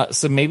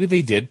 So maybe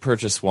they did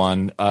purchase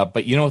one,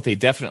 but you know what they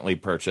definitely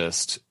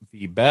purchased?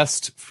 The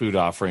best food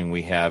offering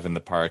we have in the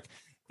park,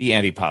 the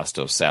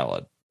antipasto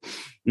salad.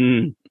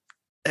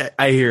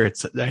 I hear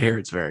it's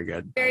very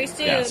good. Very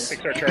soon. Yes.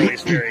 Pixar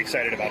Charlie's very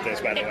excited about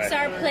this, by the way.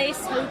 Pixar Place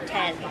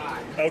Hotel.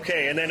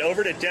 Okay, and then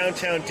over to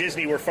Downtown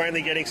Disney, we're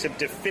finally getting some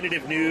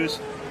definitive news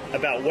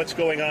about what's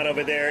going on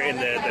over there in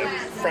the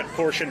front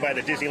portion by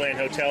the Disneyland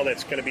Hotel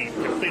that's going to be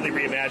completely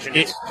reimagined.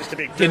 It's just a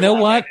big you know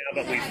what? Right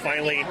now, but we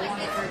finally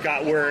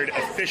got word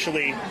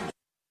officially.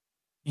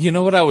 You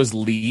know what I was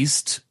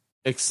least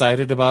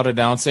excited about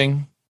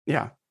announcing?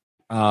 Yeah.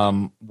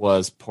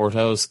 Was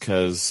Portos,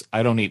 because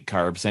I don't eat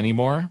carbs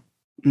anymore.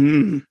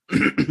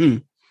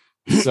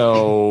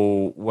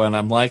 So when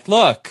I'm like,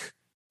 look,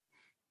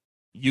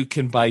 you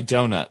can buy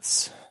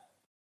donuts.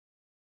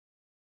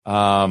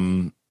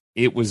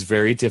 It was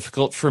very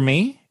difficult for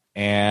me.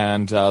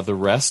 And the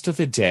rest of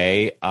the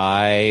day,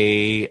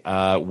 I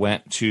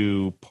went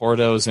to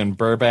Portos in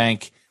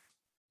Burbank,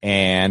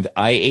 and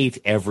I ate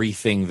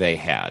everything they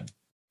had.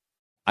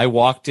 I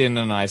walked in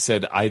and I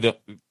said,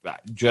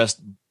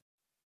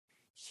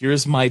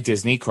 here's my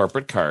Disney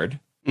corporate card.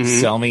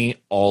 Sell me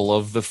all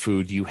of the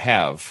food you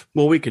have.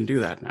 Well, we can do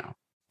that now.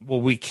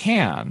 Well, we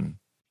can.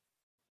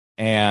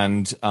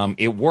 And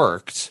it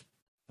worked.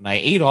 And I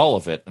ate all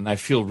of it. And I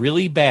feel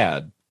really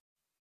bad.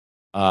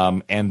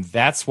 And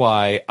that's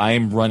why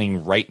I'm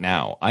running right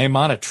now. I am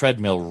on a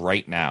treadmill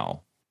right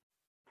now.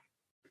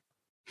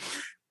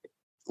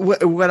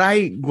 What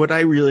I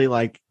really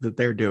like that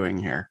they're doing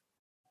here,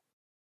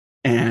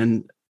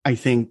 and I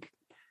think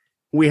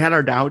we had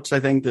our doubts, I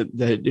think,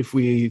 that if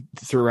we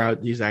threw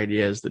out these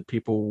ideas that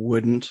people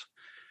wouldn't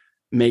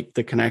make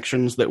the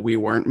connections that we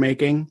weren't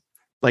making.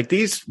 Like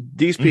these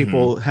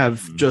people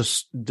have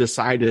just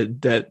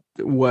decided that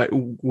what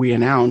we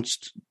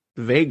announced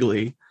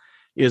vaguely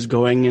is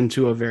going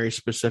into a very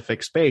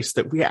specific space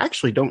that we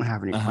actually don't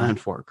have any plan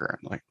for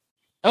currently.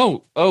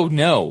 Oh,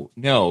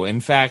 no.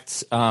 In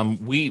fact,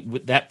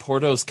 that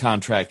Portos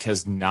contract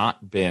has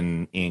not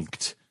been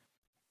inked.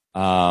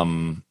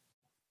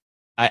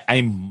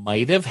 I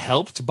might have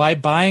helped by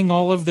buying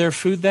all of their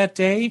food that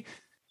day,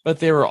 but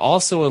they were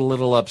also a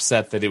little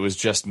upset that it was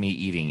just me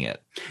eating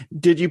it.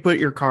 Did you put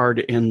your card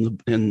in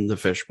the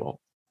fishbowl?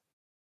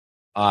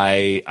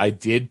 I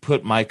did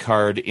put my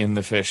card in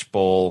the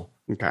fishbowl.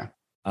 Okay.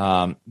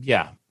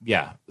 Yeah,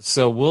 Yeah.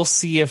 So we'll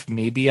see if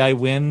maybe I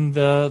win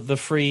the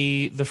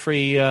free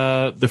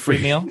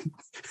meal.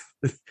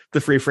 The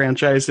free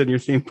franchise in your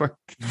theme park.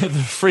 The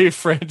free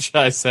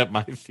franchise at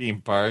my theme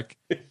park.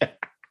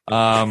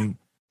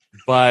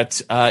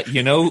 But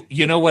you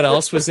know what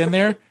else was in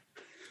there?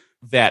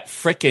 That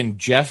frickin'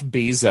 Jeff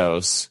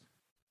Bezos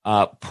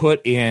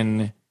put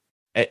in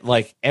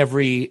like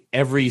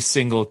every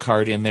single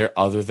card in there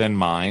other than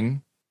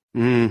mine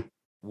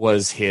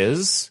was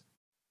his.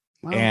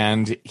 Wow.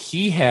 And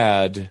he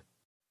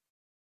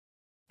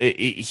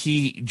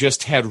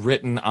just had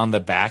written on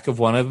the back of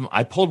one of them.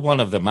 I pulled one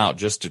of them out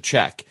just to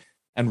check,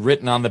 and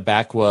written on the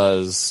back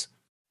was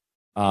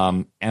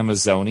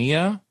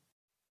Amazonia,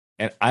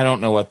 and I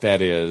don't know what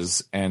that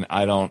is, and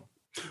I don't.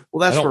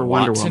 Well, that's where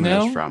Wonder Woman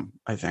is from,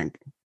 I think.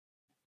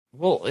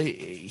 Well,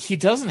 he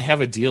doesn't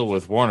have a deal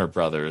with Warner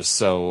Brothers,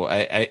 so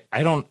I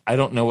don't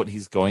know what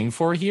he's going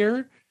for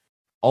here.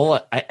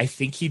 I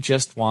think he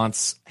just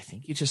wants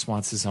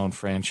his own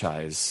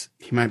franchise.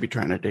 He might be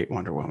trying to date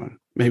Wonder Woman.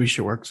 Maybe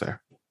she works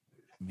there.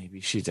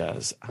 Maybe she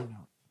does. I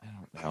don't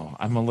know.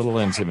 I'm a little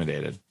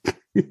intimidated.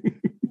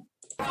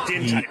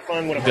 Din Tai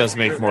Fung, one of does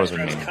make more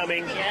than me.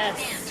 Coming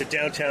to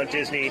downtown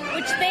Disney,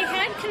 which they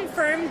had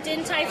confirmed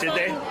Din Tai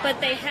Fung, but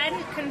they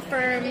hadn't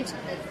confirmed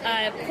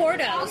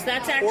Portos.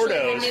 That's actually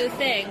a new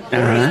thing.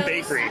 Portos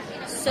Bakery.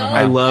 So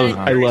I love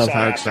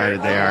how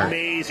excited they are.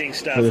 Amazing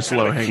stuff for this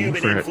low-hanging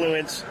fruit.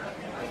 Influence.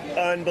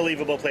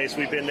 Unbelievable place.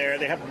 We've been there.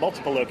 They have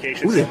multiple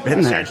locations in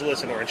Los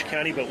Angeles and Orange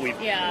County, but we're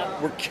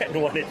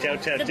getting one at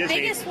downtown Disney. The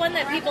biggest one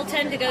that people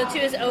tend to go to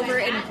is over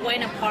in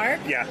Buena Park.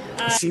 Yeah.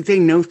 See, they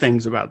know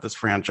things about this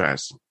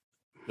franchise.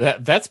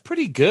 That's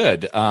pretty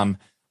good.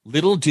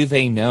 Little do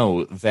they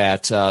know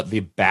that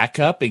the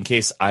backup, in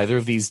case either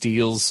of these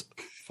deals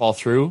fall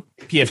through,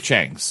 P.F.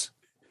 Chang's.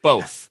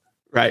 Both.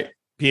 Right.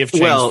 P.F.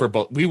 Chang's for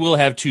both. We will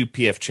have 2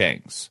 P.F.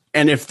 Chang's.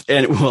 And if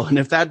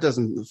that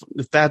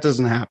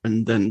doesn't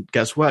happen, then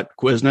guess what?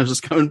 Quiznos is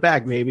coming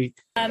back, baby.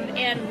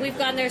 And we've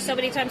gone there so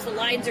many times. The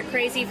lines are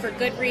crazy for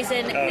good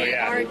reason. They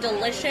are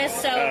delicious.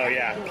 So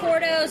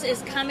Portos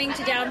is coming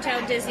to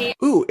downtown Disney.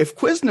 Ooh, if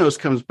Quiznos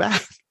comes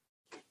back,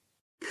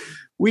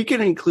 we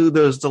can include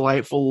those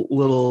delightful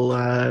little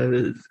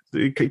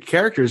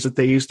characters that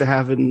they used to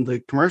have in the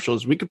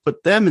commercials. We could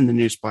put them in the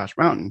new Splash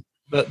Mountain.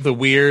 The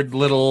weird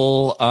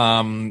little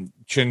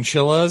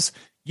chinchillas.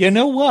 You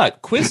know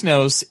what?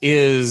 Quiznos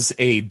is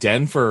a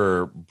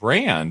Denver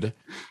brand.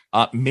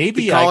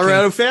 Maybe the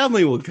Colorado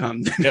family will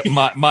come.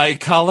 my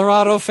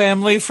Colorado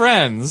family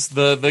friends,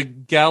 the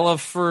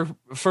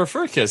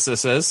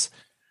Gallifurfurcuses,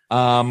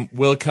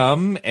 will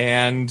come,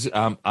 and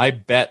I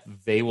bet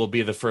they will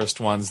be the first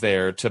ones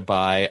there to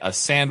buy a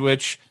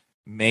sandwich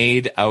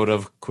made out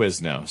of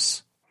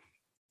Quiznos.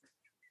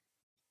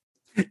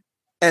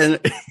 And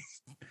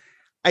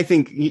I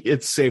think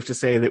it's safe to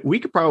say that we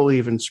could probably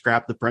even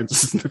scrap the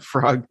Princess and the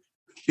Frog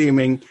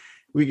theming.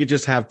 We could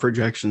just have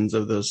projections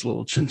of those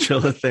little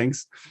chinchilla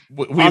things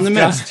on the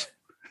mist.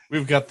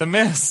 We've got the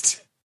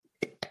mist.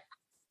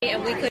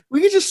 Yeah, we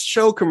could just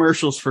show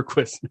commercials for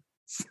Quiznos.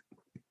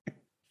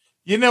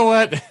 You know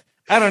what?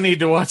 I don't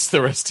need to watch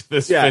the rest of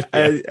this video.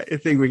 I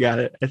think we got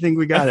it. I think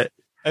the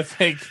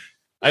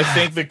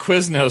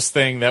Quiznos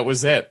thing, that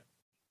was it.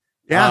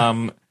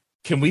 Yeah.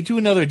 Can we do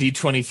another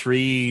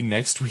D23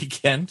 next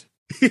weekend?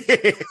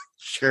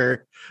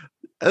 Sure.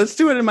 Let's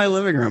do it in my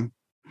living room.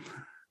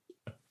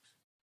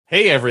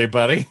 Hey,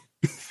 everybody.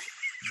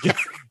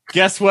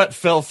 Guess what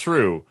fell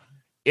through?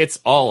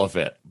 It's all of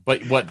it.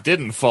 But what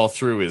didn't fall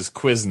through is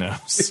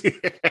Quiznos.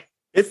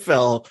 It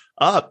fell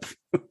up.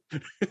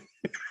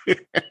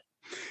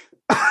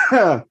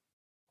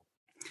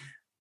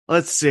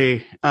 Let's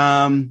see.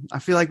 I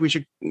feel like we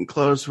should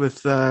close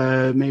with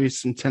maybe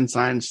some 10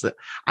 signs that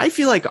I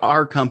feel like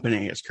our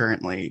company is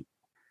currently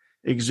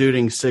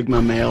exuding Sigma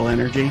male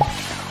energy.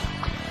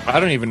 I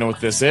don't even know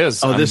what this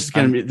is. Oh, this is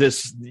going to be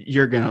this.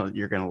 You're going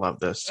to love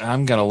this.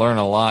 I'm going to learn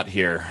a lot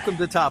here. Welcome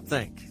to Top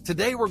Think.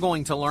 Today we're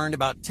going to learn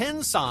about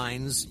 10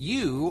 signs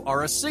you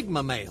are a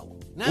Sigma male.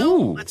 Now,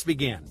 let's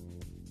begin.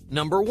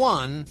 Number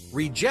 1,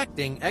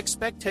 rejecting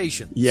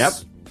expectations. Yep.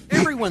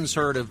 Everyone's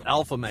heard of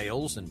alpha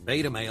males and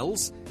beta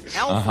males.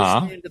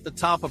 Alphas stand at the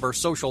top of our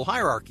social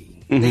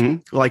hierarchy.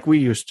 Like we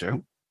used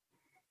to.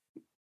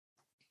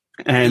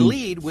 They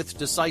lead with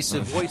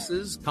decisive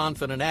voices,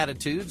 confident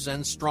attitudes,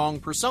 and strong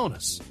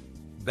personas.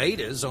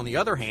 Betas, on the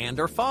other hand,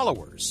 are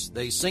followers.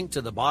 They sink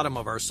to the bottom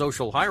of our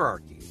social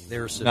hierarchy.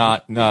 They're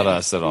not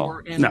us at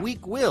all. And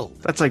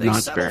weak-willed. That's like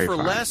Knott's Berry Farm. They settle for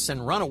Farm. less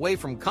and run away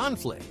from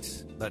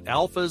conflict. But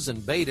alphas and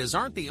betas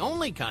aren't the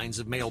only kinds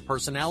of male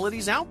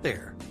personalities out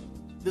there.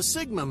 The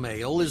Sigma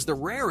male is the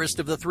rarest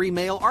of the 3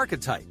 male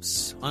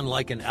archetypes.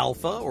 Unlike an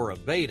alpha or a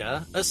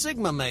beta, a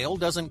Sigma male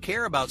doesn't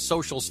care about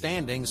social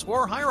standings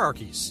or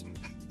hierarchies.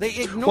 They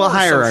ignore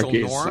social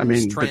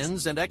norms,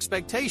 trends, and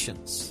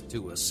expectations.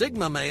 To a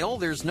Sigma male,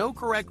 there's no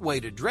correct way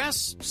to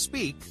dress,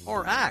 speak,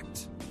 or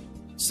act.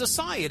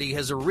 Society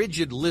has a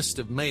rigid list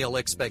of male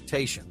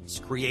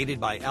expectations created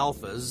by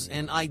alphas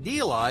and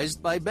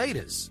idealized by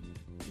betas.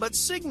 But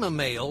Sigma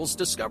males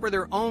discover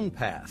their own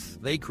path.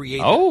 They create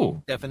their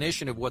own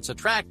definition of what's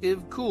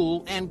attractive,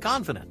 cool, and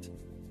confident.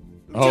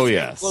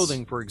 Yes.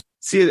 Clothing, for example.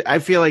 See, I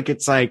feel like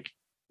it's like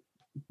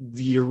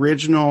the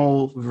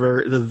original,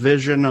 the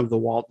vision of the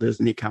Walt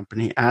Disney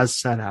Company as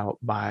set out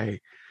by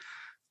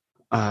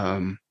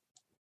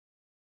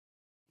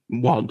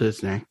Walt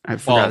Disney. I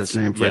forgot his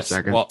name for a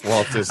second. Walt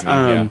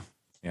Disney,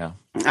 yeah.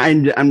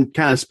 I'm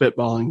kind of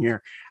spitballing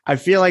here. I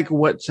feel like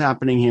what's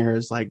happening here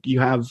is like you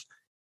have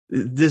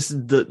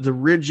the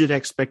rigid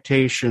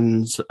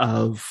expectations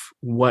of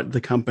what the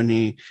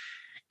company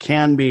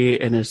can be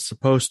and is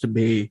supposed to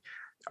be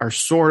are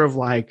sort of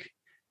like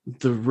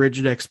the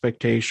rigid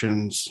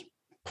expectations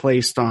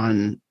placed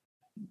on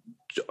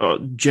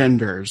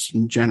genders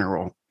in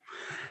general.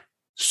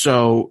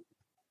 So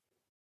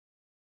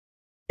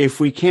if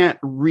we can't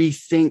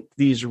rethink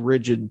these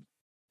rigid,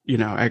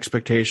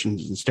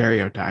 expectations and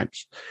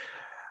stereotypes,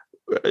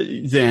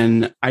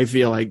 then I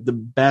feel like the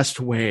best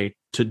way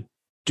to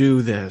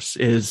do this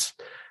is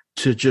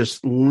to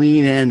just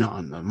lean in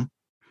on them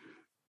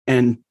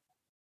and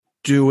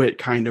do it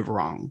kind of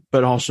wrong,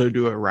 but also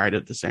do it right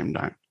at the same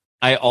time.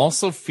 I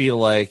also feel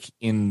like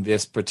in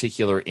this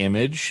particular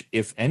image,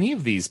 if any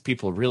of these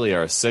people really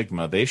are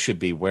Sigma, they should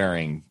be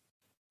wearing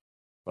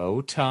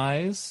bow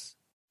ties.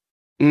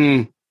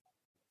 It's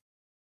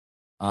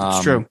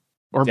true.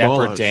 Or Dapper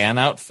bolos. Dan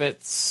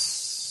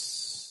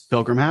outfits.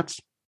 Pilgrim hats.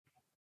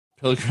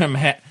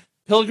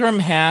 Pilgrim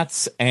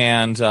hats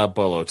and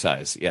bolo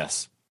ties,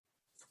 yes.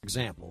 For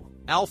example,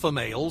 alpha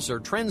males are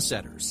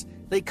trendsetters.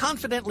 They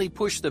confidently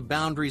push the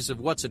boundaries of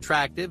what's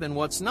attractive and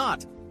what's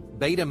not.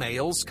 Beta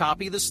males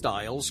copy the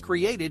styles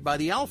created by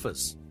the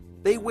alphas.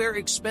 They wear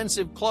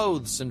expensive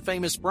clothes and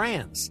famous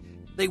brands.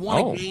 They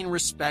want to gain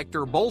respect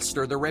or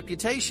bolster their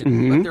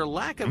reputation, but their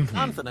lack of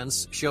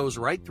confidence shows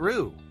right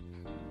through.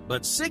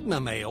 But Sigma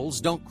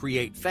males don't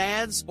create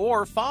fads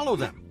or follow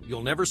them.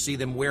 You'll never see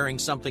them wearing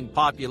something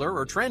popular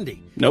or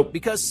trendy. Nope.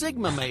 Because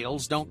Sigma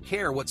males don't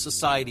care what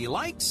society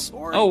likes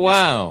or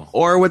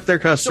or what their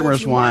customers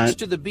so if you want. march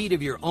to the beat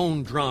of your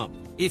own drum.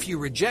 If you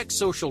reject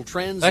social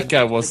trends, that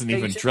guy wasn't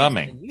even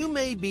drumming. You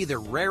may be the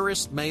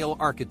rarest male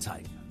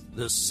archetype,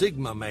 the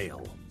Sigma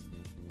male.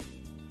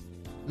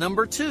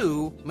 Number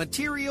 2,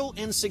 material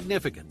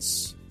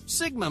insignificance.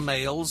 Sigma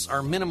males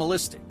are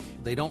minimalistic.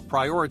 They don't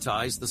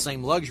prioritize the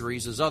same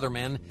luxuries as other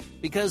men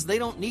because they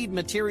don't need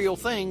material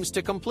things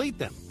to complete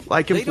them.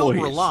 Like they employees.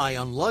 don't rely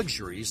on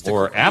luxuries to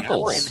or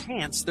apples.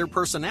 enhance their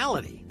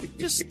personality.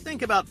 Just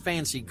think about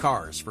fancy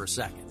cars for a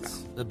second.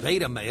 The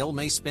beta male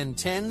may spend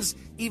tens,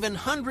 even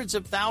hundreds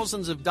of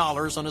thousands of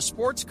dollars on a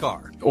sports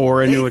car.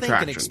 Or a new They think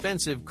attraction. an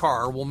expensive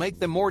car will make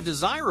them more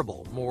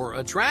desirable, more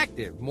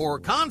attractive, more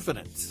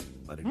confident.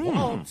 But it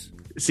won't.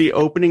 See,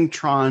 opening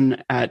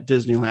Tron at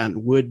Disneyland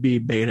would be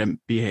beta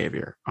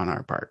behavior on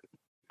our part.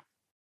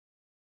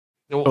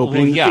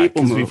 Opening the People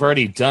because Mover. we've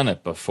already done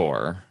it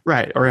before.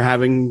 Right, or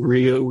having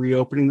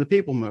reopening the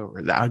People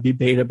Mover. That would be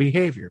beta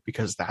behavior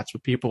because that's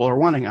what people are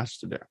wanting us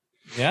to do.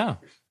 Yeah.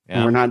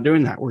 And we're not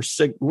doing that.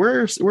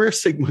 We're a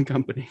Sigma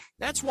company.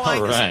 That's why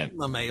the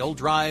Sigma male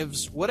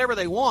drives whatever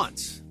they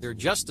want. They're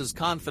just as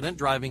confident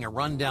driving a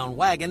rundown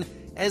wagon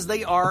as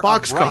they are a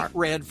bright car.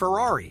 red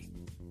Ferrari.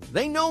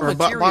 They know Or a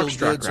material box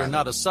truck, goods are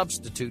not a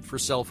substitute for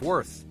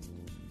self-worth.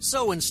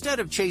 So instead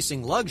of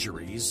chasing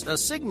luxuries, a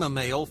Sigma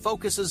male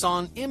focuses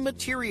on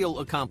immaterial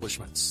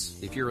accomplishments.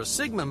 If you're a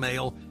Sigma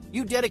male,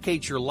 you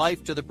dedicate your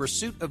life to the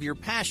pursuit of your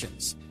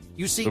passions.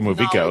 You seek The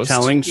movie knowledge, goes.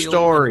 Telling skill, and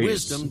stories,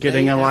 wisdom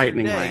getting day a after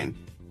lightning day. lane.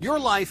 Your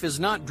life is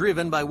not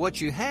driven by what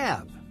you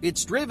have.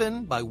 It's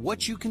driven by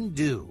what you can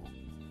do.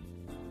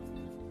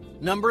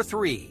 Number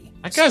 3.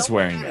 That guy's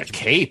wearing a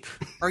cape.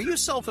 Are you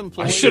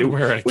self-employed? I should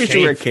wear a cape. We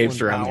should wear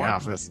capes around the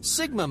office.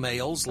 Sigma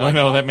males Oh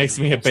no, that makes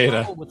me a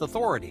beta. struggle with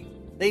authority.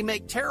 They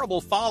make terrible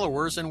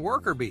followers and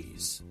worker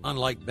bees.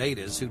 Unlike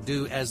betas who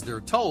do as they're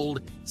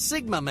told,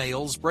 Sigma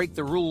males break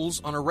the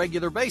rules on a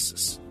regular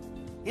basis.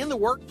 In the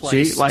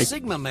workplace, See, like,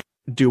 Sigma males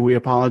do we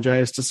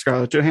apologize to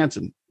Scarlett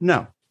Johansson?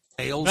 No.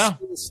 stay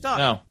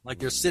stuck, like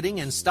they're sitting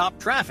in stopped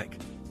traffic.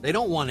 They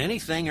don't want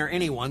anything or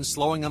anyone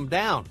slowing them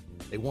down.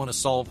 They want to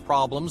solve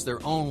problems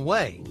their own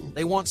way.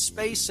 They want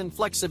space and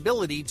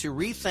flexibility to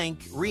rethink,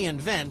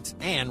 reinvent,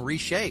 and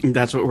reshape.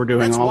 That's what we're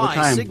doing That's all the why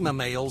time. Sigma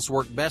males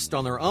work best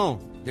on their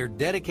own. They're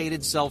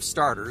dedicated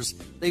self-starters.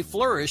 They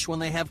flourish when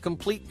they have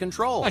complete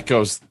control.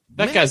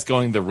 That guy's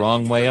going the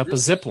wrong way up a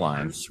zip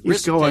line.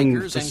 He's going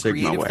Risk-takers the and Sigma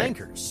creative way.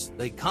 thinkers.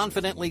 They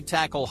confidently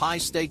tackle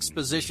high-stakes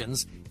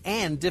positions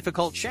and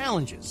difficult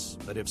challenges.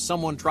 But if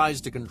someone tries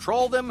to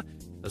control them,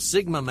 a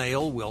Sigma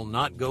male will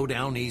not go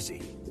down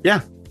easy.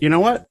 Yeah. You know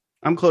what?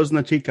 I'm closing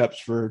the teacups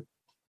for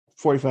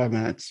 45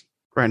 minutes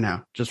right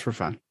now, just for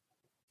fun.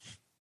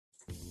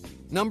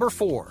 Number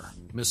 4,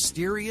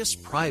 mysterious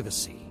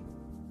privacy.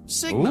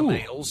 Sigma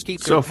males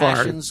keep So their far,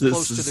 passions this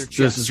close to is- their chest.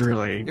 this is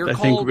really- They're I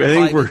think called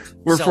we're private,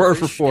 we're 4 for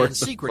selfish, 4 and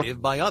so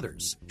secretive by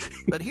others.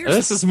 But here's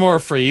This is more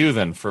for you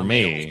than for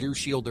me. do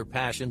shield their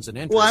passions and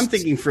interests. Well, I'm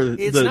thinking for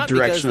It's the not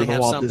direction because of they the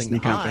have Walt something Disney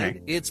to hide.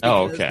 Company. It's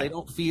Oh, because okay. they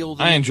don't feel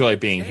the I need enjoy to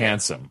being share.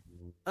 handsome.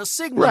 A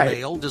Sigma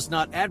male does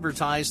not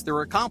advertise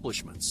their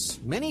accomplishments.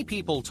 Many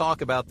people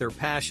talk about their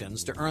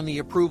passions to earn the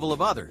approval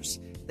of others.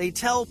 They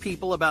tell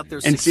people about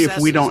their successes. And see,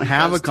 if we don't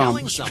have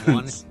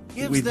accomplishments,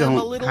 we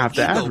don't have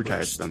to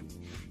advertise them.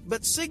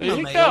 But Sigma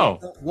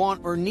males don't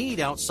want or need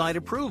outside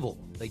approval.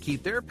 They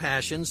keep their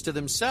passions to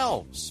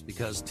themselves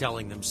because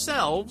telling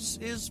themselves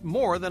is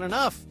more than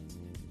enough.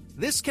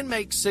 This can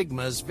make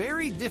Sigmas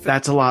very difficult.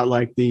 That's a lot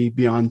like the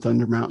Beyond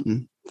Thunder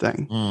Mountain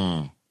thing.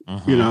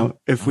 You know,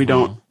 if we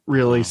don't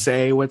really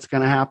say what's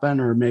going to happen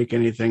or make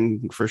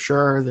anything for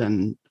sure,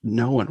 then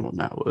no one will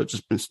know. It'll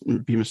just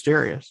be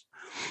mysterious.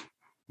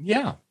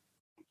 Yeah.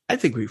 I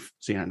think we've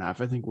seen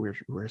enough. I think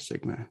we're a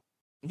Sigma.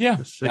 Yeah.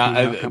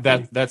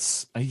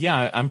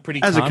 I'm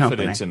pretty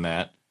confident in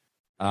that.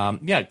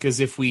 Because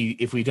if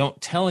we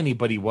don't tell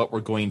anybody what we're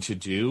going to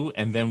do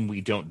and then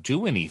we don't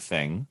do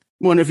anything.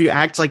 Well, and if you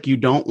act like you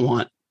don't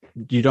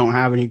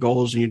have any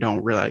goals and you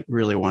don't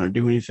really want to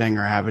do anything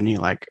or have any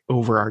like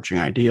overarching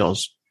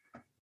ideals,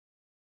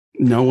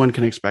 no one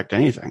can expect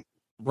anything.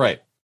 Right.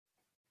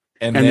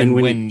 And then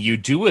when you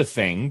do a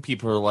thing,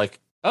 people are like,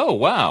 oh,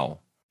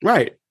 wow.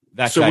 Right.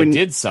 That guy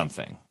did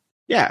something.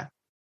 Yeah.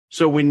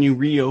 So when you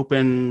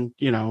reopen,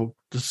 the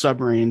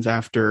submarines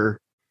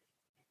after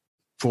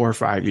 4 or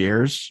 5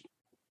 years,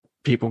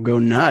 people go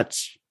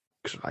nuts.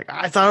 Like,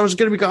 I thought it was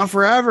going to be gone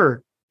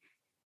forever.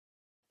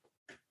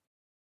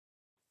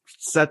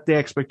 Set the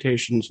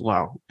expectations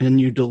low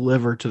and you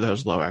deliver to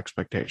those low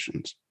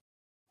expectations.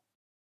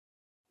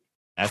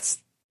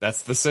 That's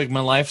the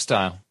Sigma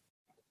lifestyle.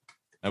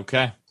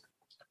 Okay.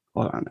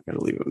 Hold on, I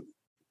gotta leave it.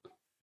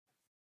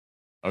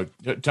 Oh,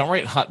 don't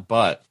write hot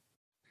butt.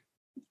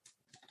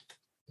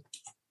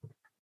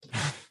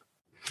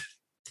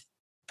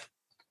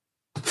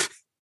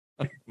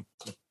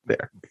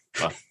 There.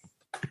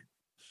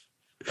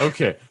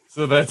 Okay,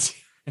 so that's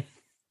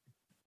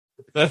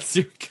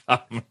your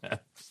comment.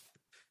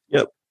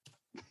 Yep.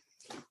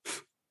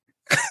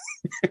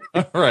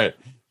 All right.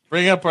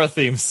 Bring up our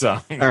theme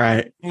song. All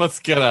right. Let's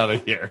get out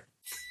of here.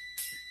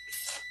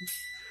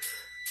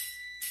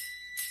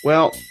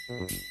 Well,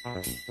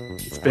 I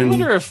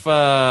wonder if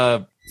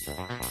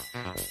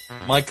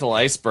Michael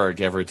Iceberg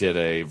ever did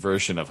a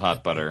version of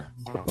Hot Butter.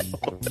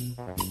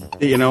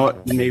 You know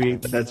what? Maybe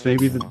that's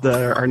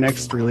our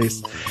next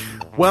release.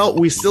 Well,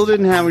 we still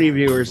didn't have any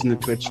viewers in the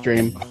Twitch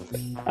stream.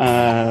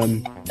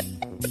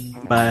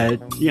 But,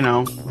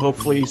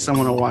 hopefully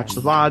someone will watch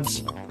the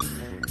VODs.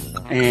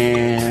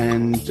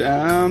 And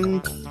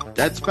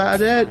that's about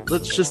it.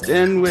 Let's just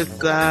end with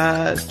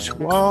to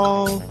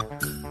all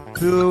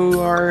who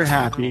are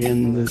happy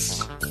in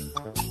this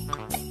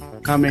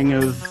coming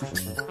of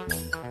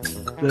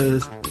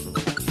the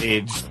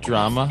age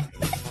drama.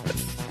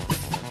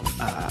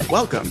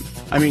 Welcome.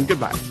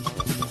 Goodbye.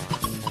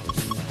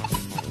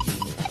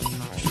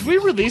 Should we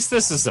release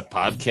this as a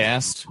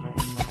podcast?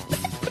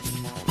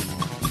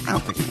 I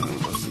don't think anyone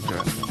will listen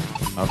to it.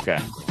 Okay.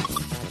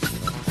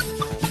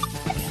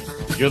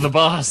 You're the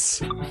boss.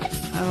 How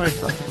do I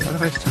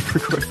stop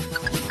recording?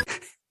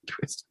 Do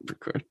I stop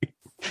recording?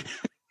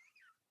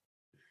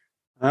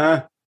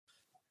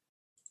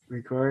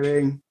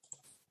 Recording.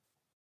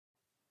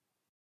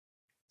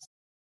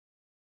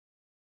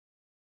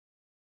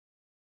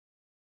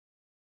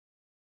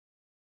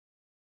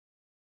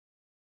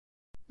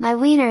 My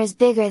wiener is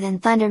bigger than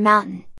Thunder Mountain.